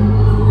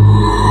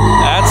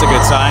 That's a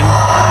good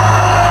sign.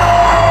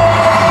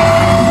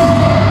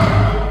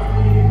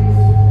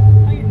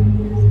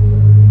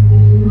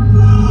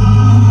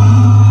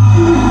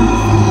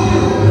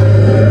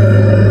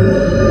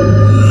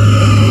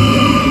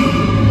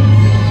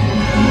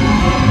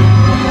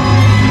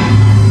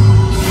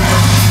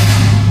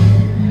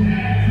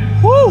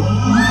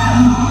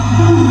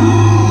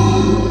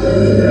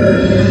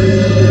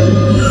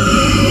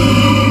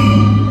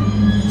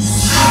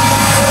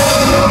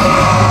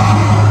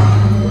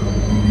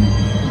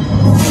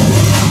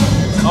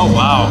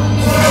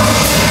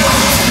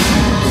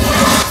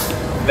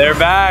 They're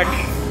back.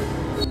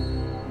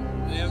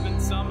 They have been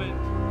summoned.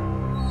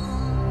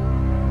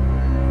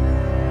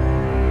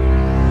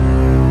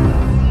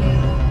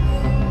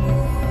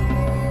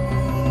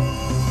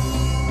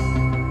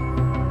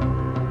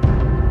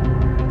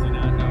 I do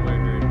not know where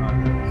Harry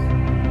Potter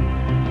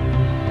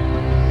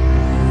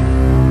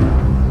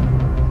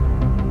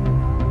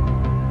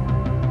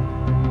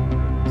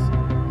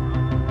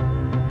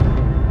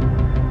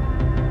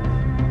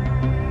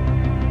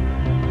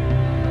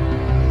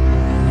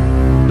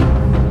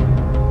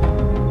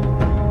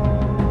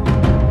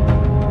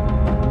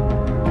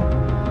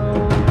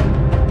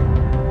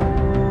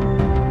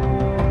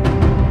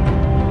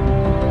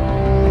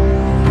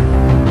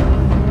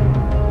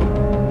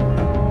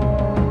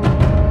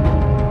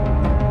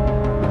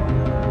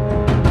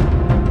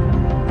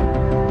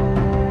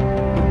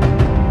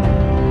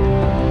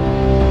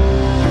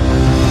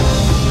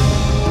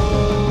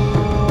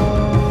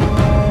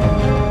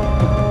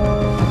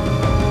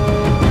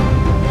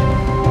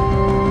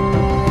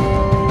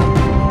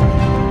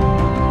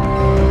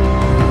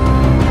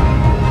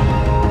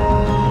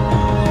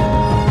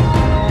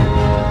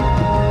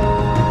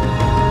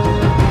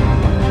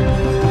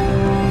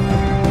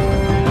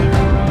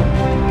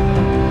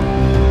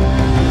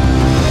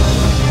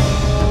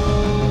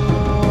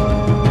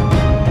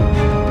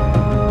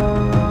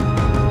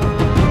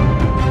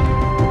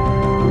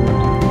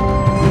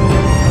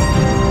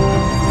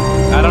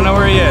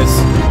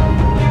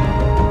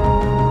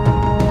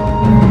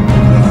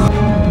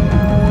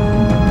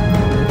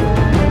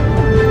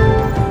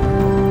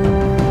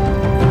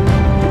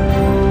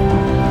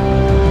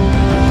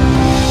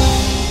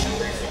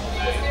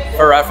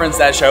reference,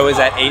 that show is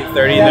at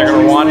 8:30. They're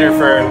gonna wander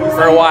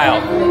for a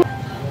while.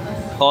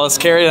 Well, let's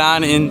carry it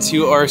on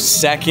into our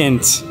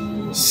second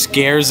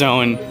scare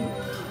zone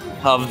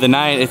of the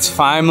night. It's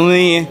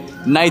finally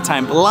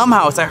nighttime.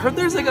 Blumhouse, I heard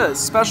there's like a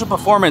special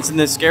performance in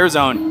this scare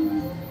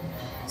zone.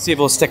 See if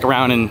we'll stick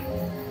around and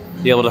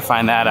be able to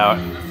find that out.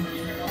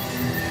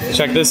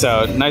 Check this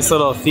out, nice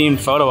little themed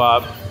photo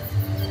op.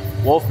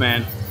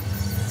 Wolfman.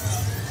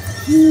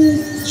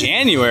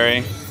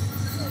 January.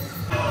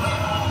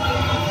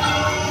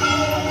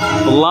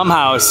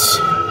 Blumhouse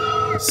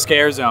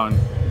scare zone.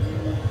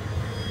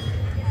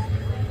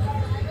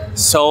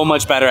 So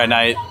much better at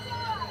night.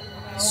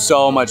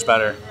 So much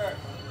better.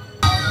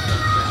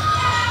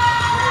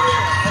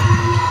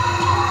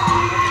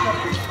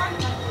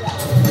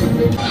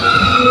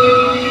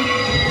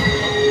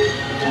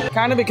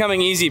 Kind of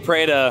becoming easy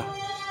prey to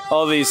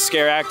all these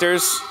scare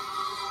actors.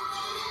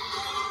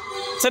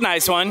 It's a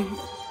nice one.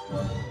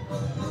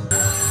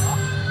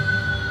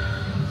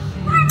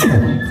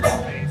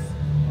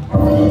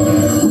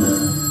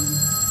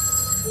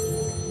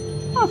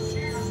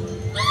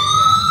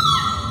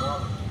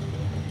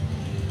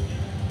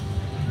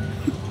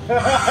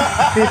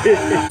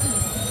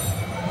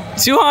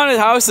 Two haunted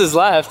houses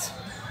left.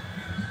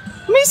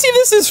 Let me see if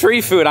this is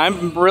free food.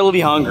 I'm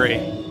really hungry.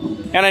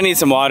 And I need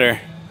some water.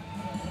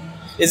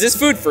 Is this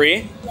food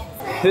free?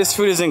 Yes. This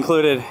food is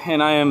included,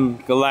 and I am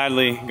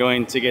gladly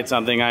going to get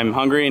something. I'm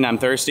hungry and I'm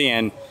thirsty,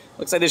 and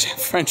looks like they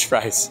have French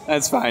fries.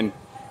 That's fine.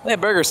 They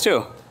have burgers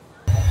too.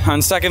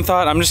 On second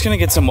thought, I'm just gonna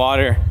get some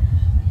water.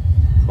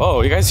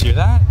 Whoa, you guys hear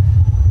that?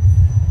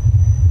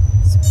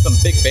 Some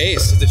big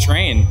bass. It's a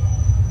train.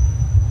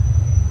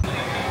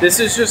 This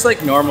is just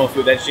like normal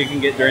food that you can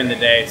get during the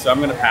day, so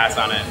I'm gonna pass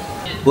on it.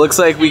 Looks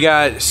like we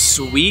got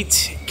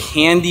Sweet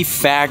Candy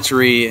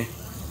Factory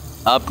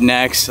up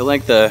next. I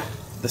like the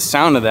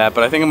sound of that,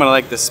 but I think I'm gonna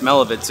like the smell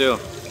of it too.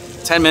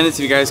 10 minutes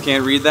if you guys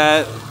can't read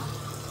that.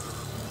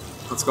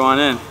 Let's go on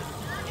in.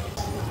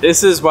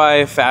 This is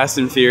why Fast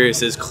and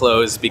Furious is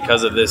closed,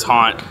 because of this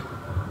haunt.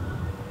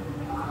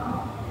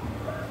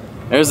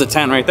 There's the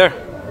tent right there.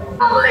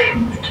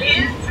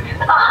 Kids.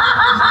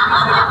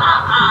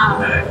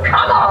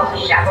 Come on,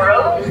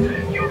 chaperones.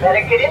 You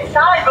better get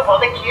inside before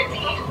the kids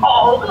eat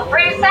all the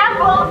free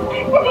samples.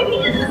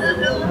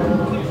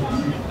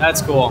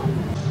 That's cool.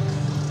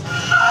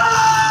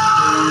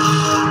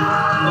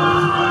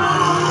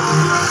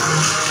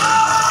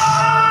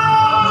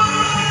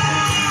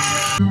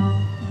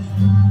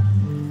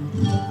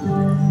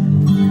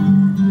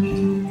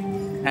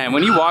 And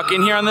when you walk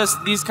in here on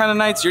these kind of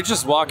nights, you're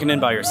just walking in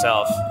by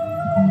yourself.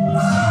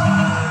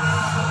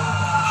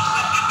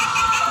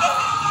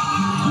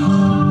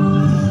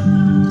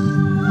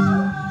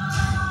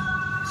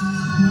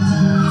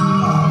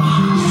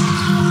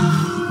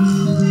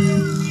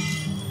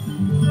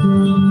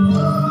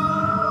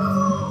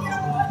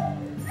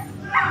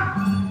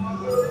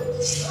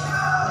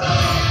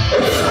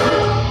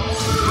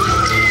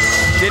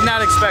 Did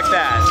not expect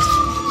that.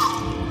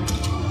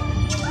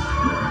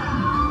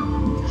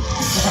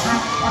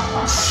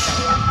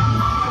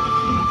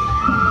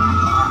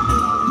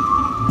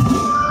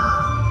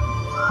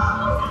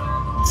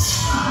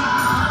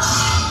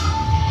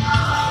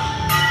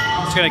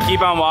 Just gonna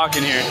keep on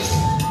walking here.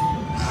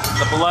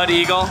 The Blood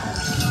Eagle.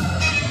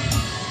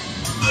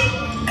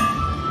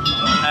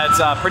 That's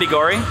pretty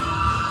gory.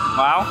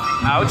 Wow,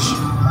 ouch.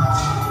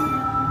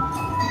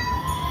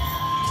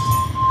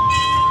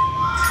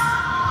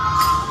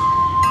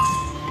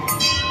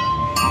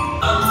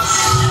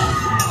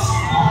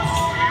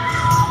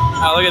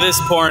 Oh, look at this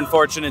poor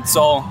unfortunate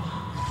soul.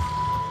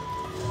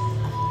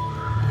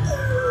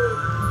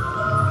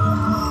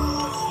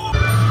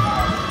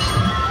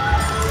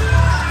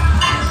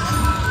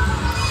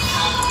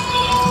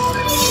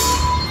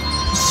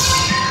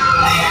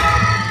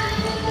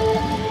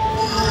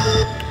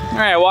 All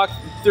right, I walked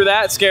through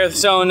that scare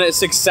zone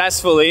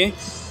successfully.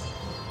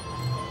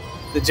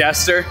 The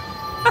jester.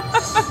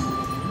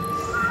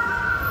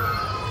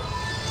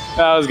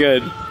 That was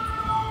good.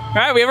 All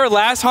right, we have our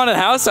last haunted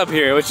house up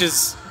here, which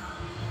is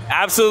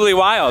absolutely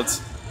wild.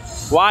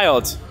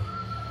 Wild.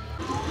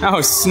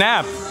 Oh,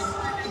 snap.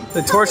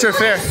 The torture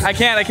fair. I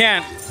can't.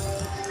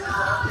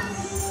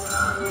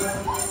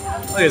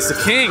 Look, it's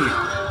the king.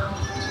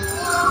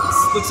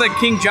 This looks like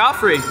King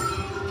Joffrey.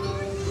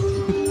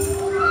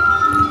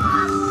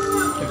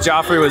 If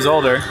Joffrey was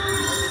older,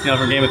 you know,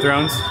 from Game of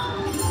Thrones.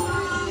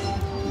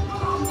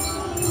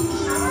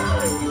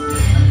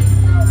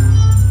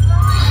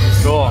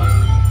 Cool.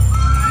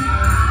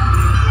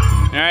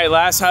 All right,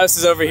 last house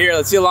is over here.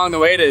 Let's see how long the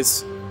wait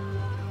is.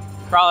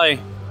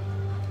 Probably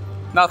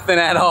nothing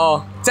at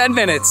all. 10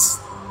 minutes.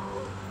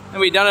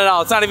 And we've done it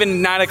all. It's not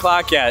even 9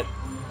 o'clock yet.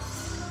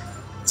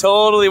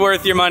 Totally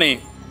worth your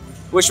money.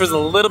 Wish it was a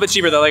little bit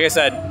cheaper though, like I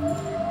said.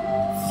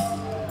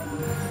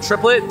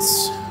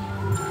 Triplets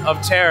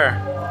of Terror.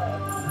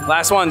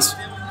 Last ones.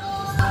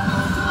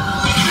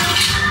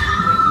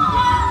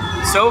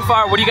 So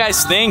far, what do you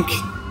guys think?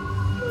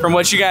 From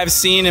what you guys have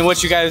seen and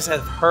what you guys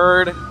have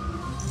heard?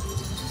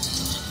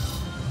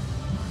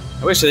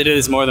 I wish they did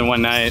this more than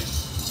one night.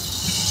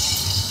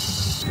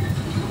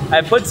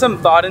 I put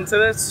some thought into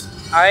this.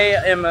 I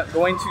am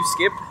going to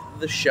skip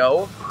the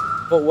show,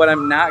 but what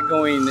I'm not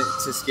going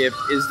to skip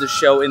is the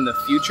show in the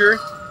future.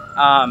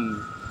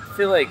 I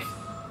feel like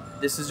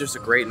this is just a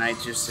great night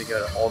just to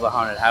go to all the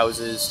haunted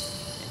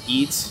houses, and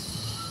eat,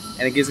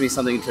 and it gives me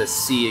something to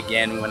see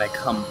again when I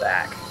come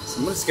back. So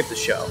I'm gonna skip the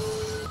show.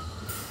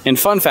 And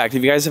fun fact,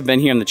 if you guys have been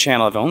here on the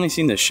channel, I've only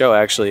seen this show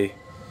actually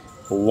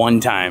one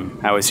time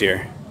I was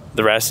here.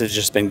 The rest has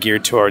just been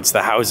geared towards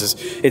the houses.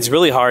 It's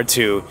really hard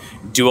to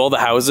do all the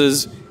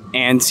houses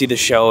and see the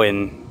show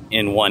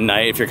in one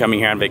night if you're coming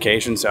here on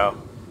vacation, so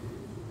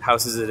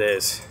houses it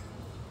is.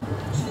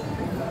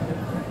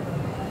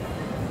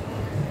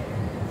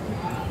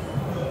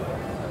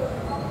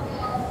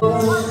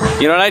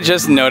 You know what I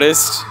just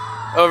noticed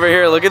over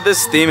here? Look at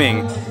this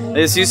theming.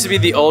 This used to be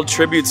the old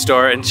tribute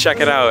store, and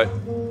check it out.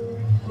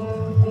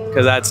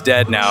 Because that's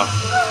dead now.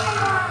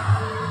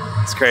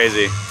 It's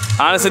crazy.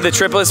 Honestly, the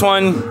triplets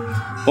one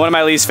of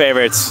my least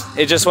favorites.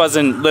 It just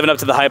wasn't living up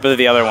to the hype of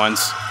the other ones.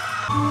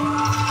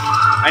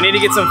 I need to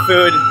get some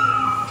food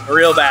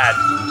real bad.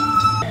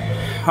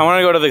 I want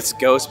to go to this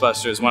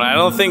Ghostbusters one. I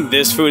don't think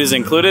this food is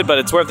included, but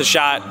it's worth a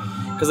shot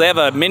because they have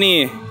a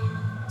mini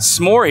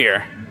s'more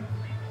here.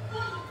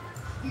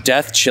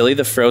 Death chili,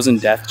 the frozen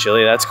death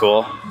chili, that's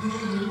cool.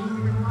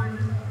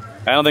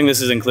 I don't think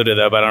this is included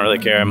though, but I don't really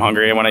care. I'm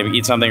hungry. I want to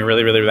eat something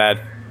really, really bad.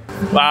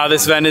 Wow,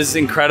 this event is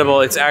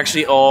incredible. It's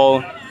actually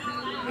all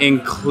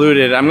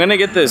included. I'm gonna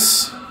get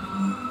this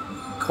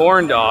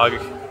corn dog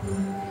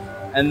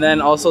and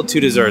then also 2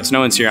 desserts.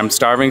 No one's here. I'm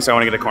starving, so I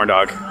want to get a corn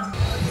dog.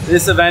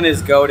 This event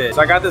is goated.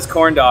 So I got this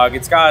corn dog.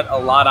 It's got a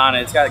lot on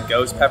it. It's got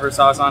ghost pepper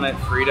sauce on it,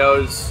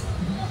 Fritos.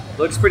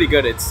 Looks pretty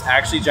good. It's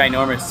actually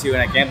ginormous too,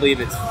 and I can't believe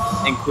it's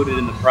included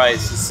in the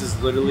price. This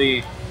is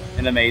literally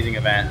an amazing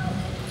event.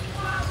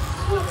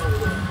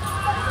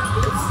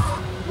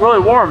 Really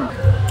warm.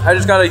 I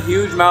just got a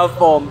huge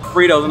mouthful of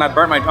Fritos and I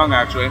burnt my tongue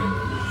actually.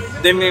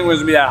 Didn't think it was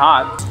gonna be that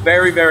hot.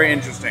 Very, very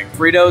interesting.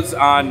 Fritos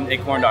on a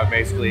corn dog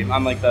basically,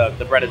 on like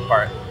the breaded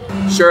part.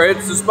 Sure,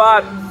 it's the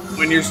spot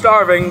when you're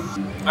starving.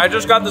 I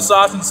just got the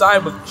sauce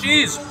inside with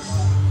cheese.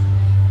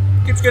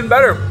 Keeps getting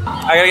better.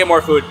 I gotta get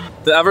more food.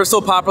 The ever so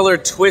popular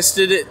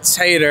Twisted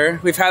Tater.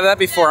 We've had that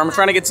before. I'm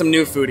trying to get some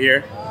new food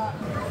here.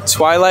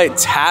 Twilight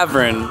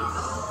Tavern.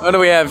 What do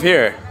we have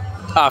here?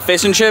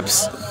 Fish and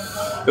chips?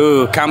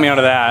 Ooh, count me out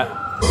of that.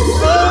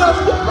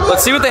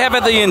 Let's see what they have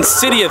at the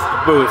Insidious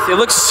booth. It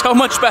looks so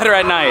much better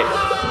at night.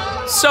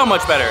 So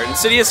much better.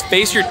 Insidious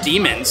Face Your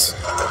Demons.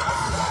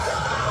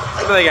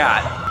 What do they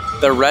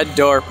got? The Red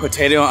Door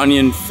Potato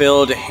Onion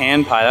Filled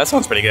Hand Pie. That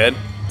sounds pretty good.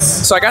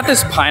 So I got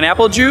this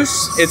pineapple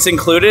juice. It's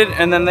included,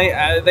 and then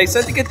they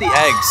said to get the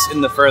eggs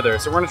in the further,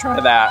 so we're gonna try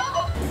that.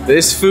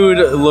 This food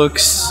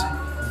looks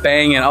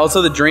banging.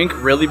 Also the drink,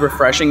 really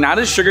refreshing. Not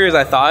as sugary as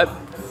I thought,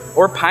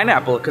 or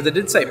pineapple, because it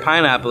did say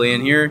pineapple,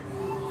 and here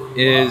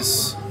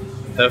is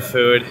the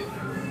food.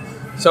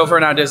 So far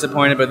not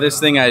disappointed, but this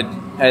thing,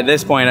 at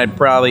this point, I'd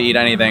probably eat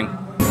anything.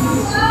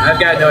 I've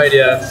got no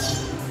idea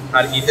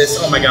how to eat this.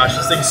 Oh my gosh,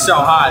 this thing's so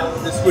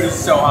hot. This food is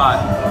so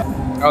hot.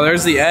 Oh,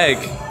 there's the egg.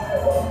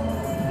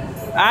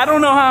 I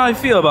don't know how I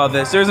feel about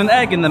this. There's an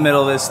egg in the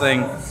middle of this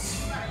thing.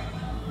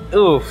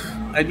 Oof.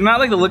 I do not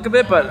like the look of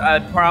it, but I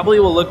probably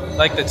will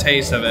like the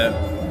taste of it.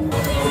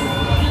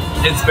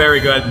 It's very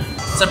good,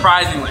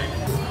 surprisingly.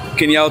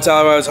 Can y'all tell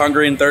if I was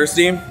hungry and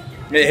thirsty?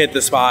 It hit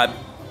the spot.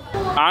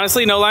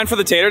 Honestly, no line for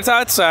the tater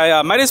tots.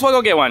 I might as well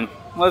go get one.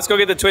 Let's go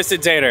get the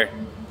Twisted Tater.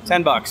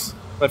 10 bucks,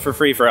 but for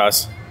free for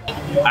us.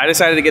 I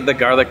decided to get the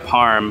garlic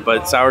parm,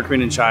 but sour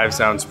cream and chive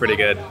sounds pretty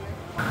good.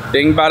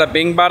 Bing bada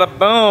bing bada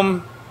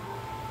boom.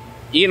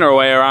 Eating our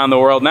way around the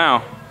world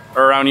now,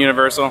 or around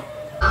Universal.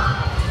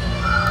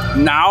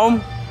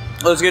 Now,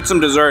 let's get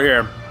some dessert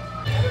here.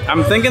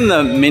 I'm thinking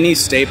the mini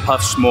Stay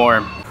Puft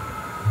S'more.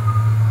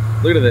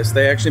 Look at this,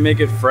 they actually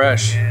make it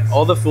fresh.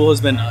 All the food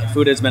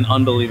has been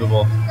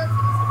unbelievable.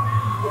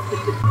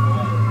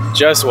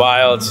 Just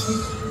wild.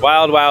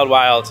 Wild, wild,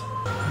 wild.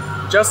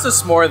 Just a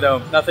s'more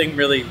though, nothing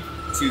really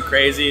too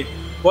crazy.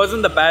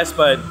 Wasn't the best,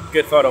 but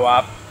good photo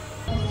op.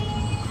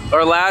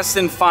 Our last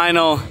and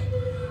final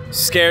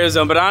scare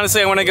zone, but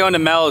honestly I want to go into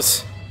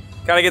Mel's.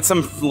 Gotta get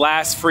some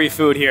last free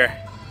food here.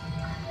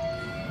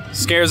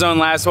 Scare zone,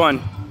 last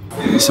one.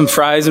 Some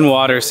fries and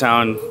water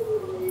sound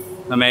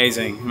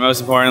amazing.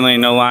 Most importantly,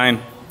 no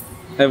line.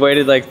 I've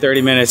waited like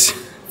 30 minutes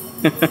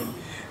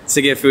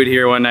to get food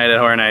here one night at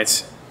Horror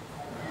Nights.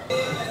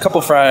 A couple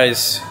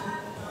fries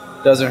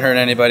doesn't hurt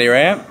anybody,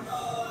 right?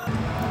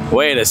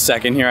 Wait a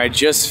second here, I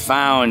just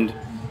found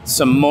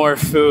some more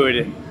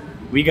food.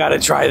 We gotta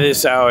try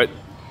this out.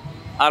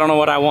 I don't know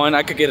what I want.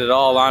 I could get it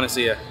all,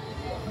 honestly. A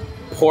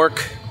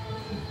pork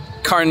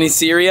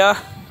carniceria.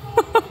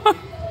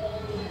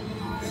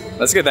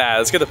 Let's get that.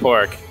 Let's get the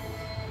pork.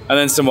 And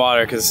then some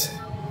water, because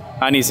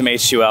I need some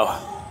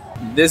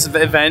H2O. This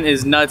event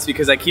is nuts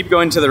because I keep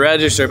going to the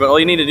register, but all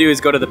you need to do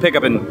is go to the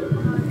pickup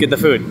and get the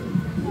food.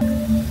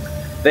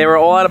 They were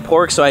all out of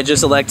pork, so I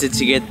just elected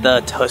to get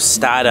the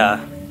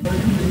tostada.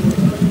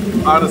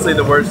 honestly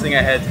the worst thing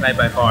I had tonight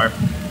by far.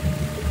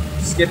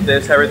 Skip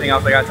this, everything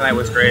else I got tonight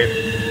was great.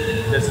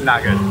 This is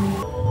not good.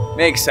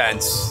 Makes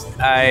sense.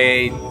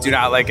 I do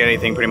not like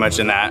anything pretty much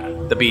in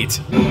that, the beat.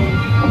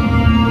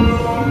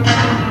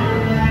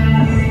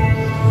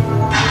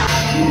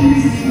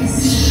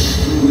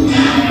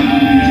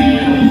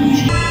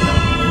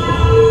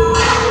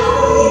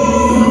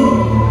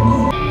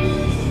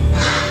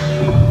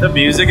 The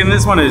music in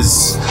this one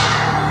is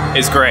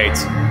great.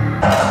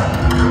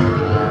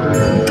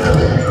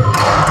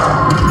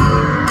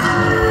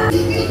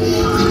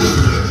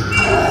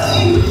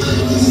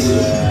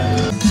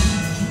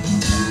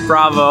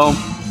 Bravo.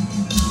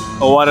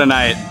 What a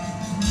night.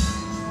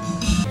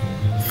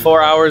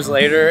 4 hours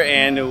later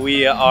and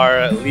we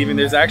are leaving.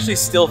 There's actually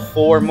still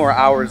 4 more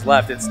hours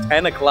left. It's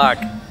 10 o'clock.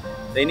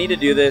 They need to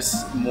do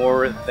this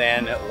more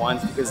than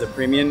once because the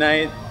premium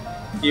night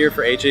here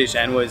for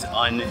HHN was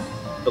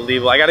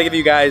unbelievable. I gotta give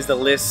you guys the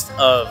list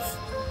of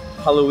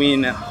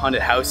Halloween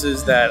haunted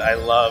houses that I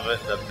love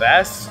the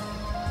best.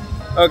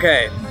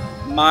 Okay,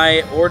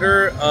 my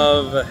order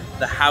of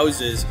the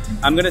houses,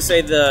 I'm gonna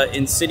say the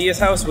Insidious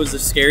house was the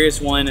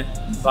scariest one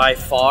by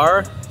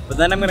far, but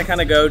then I'm gonna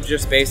kind of go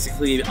just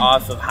basically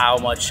off of how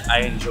much I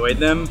enjoyed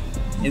them.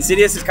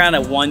 Insidious is kind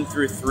of 1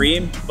 through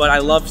 3, but I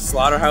loved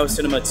Slaughterhouse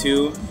Cinema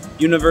 2,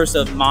 Universe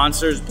of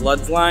Monsters,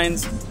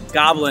 Bloodlines,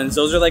 Goblins.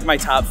 Those are like my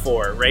top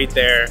 4 right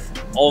there.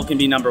 All can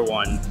be number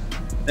 1.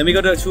 Then we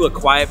go to A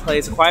Quiet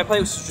Place. A Quiet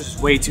Place was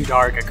just way too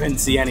dark. I couldn't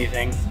see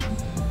anything.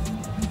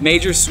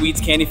 Major Sweets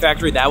Candy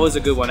Factory, that was a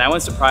good one. That one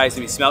surprised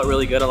me. Smelled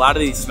really good. A lot of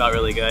these smell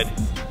really good.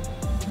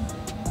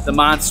 The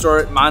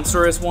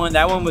Monstrous one,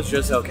 that one was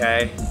just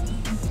okay.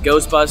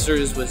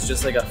 Ghostbusters was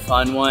just like a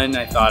fun one.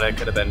 I thought it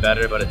could have been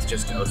better, but it's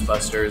just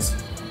Ghostbusters.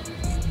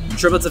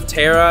 Triplets of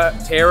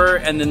Terror,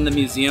 and then the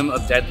Museum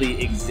of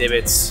Deadly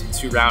Exhibits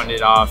to round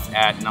it off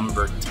at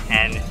number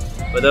 10.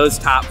 But those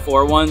top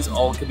 4 ones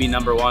all could be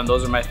number 1.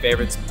 Those are my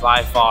favorites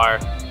by far.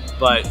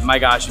 But my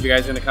gosh, if you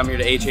guys are gonna come here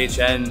to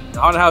HHN, the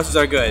haunted houses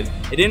are good.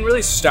 It didn't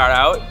really start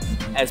out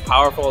as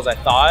powerful as I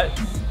thought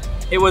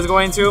it was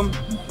going to,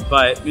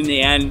 but in the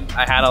end,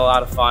 I had a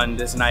lot of fun.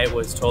 This night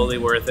was totally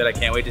worth it. I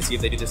can't wait to see if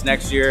they do this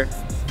next year.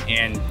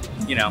 And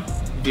you know,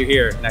 if you're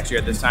here next year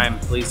at this time,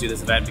 please do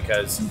this event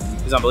because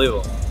it's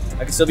unbelievable.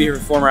 I could still be here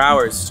for 4 more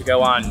hours to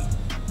go on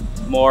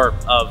more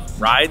of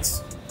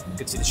rides.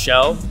 Could see the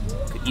show,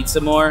 could eat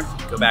some more,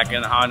 go back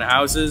in the haunted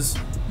houses,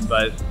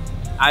 but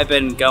I've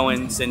been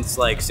going since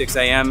like 6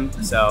 a.m.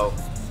 so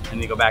I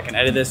need to go back and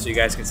edit this so you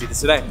guys can see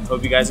this today.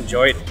 Hope you guys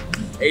enjoyed.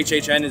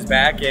 HHN is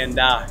back and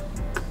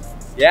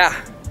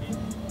yeah,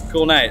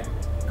 cool night,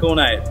 cool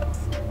night.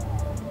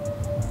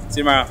 See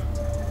you tomorrow.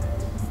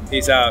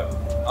 Peace out.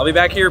 I'll be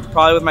back here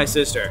probably with my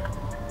sister.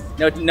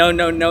 No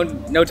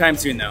time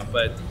soon though,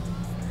 but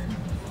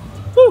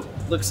whew,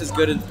 looks as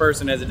good in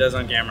person as it does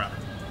on camera.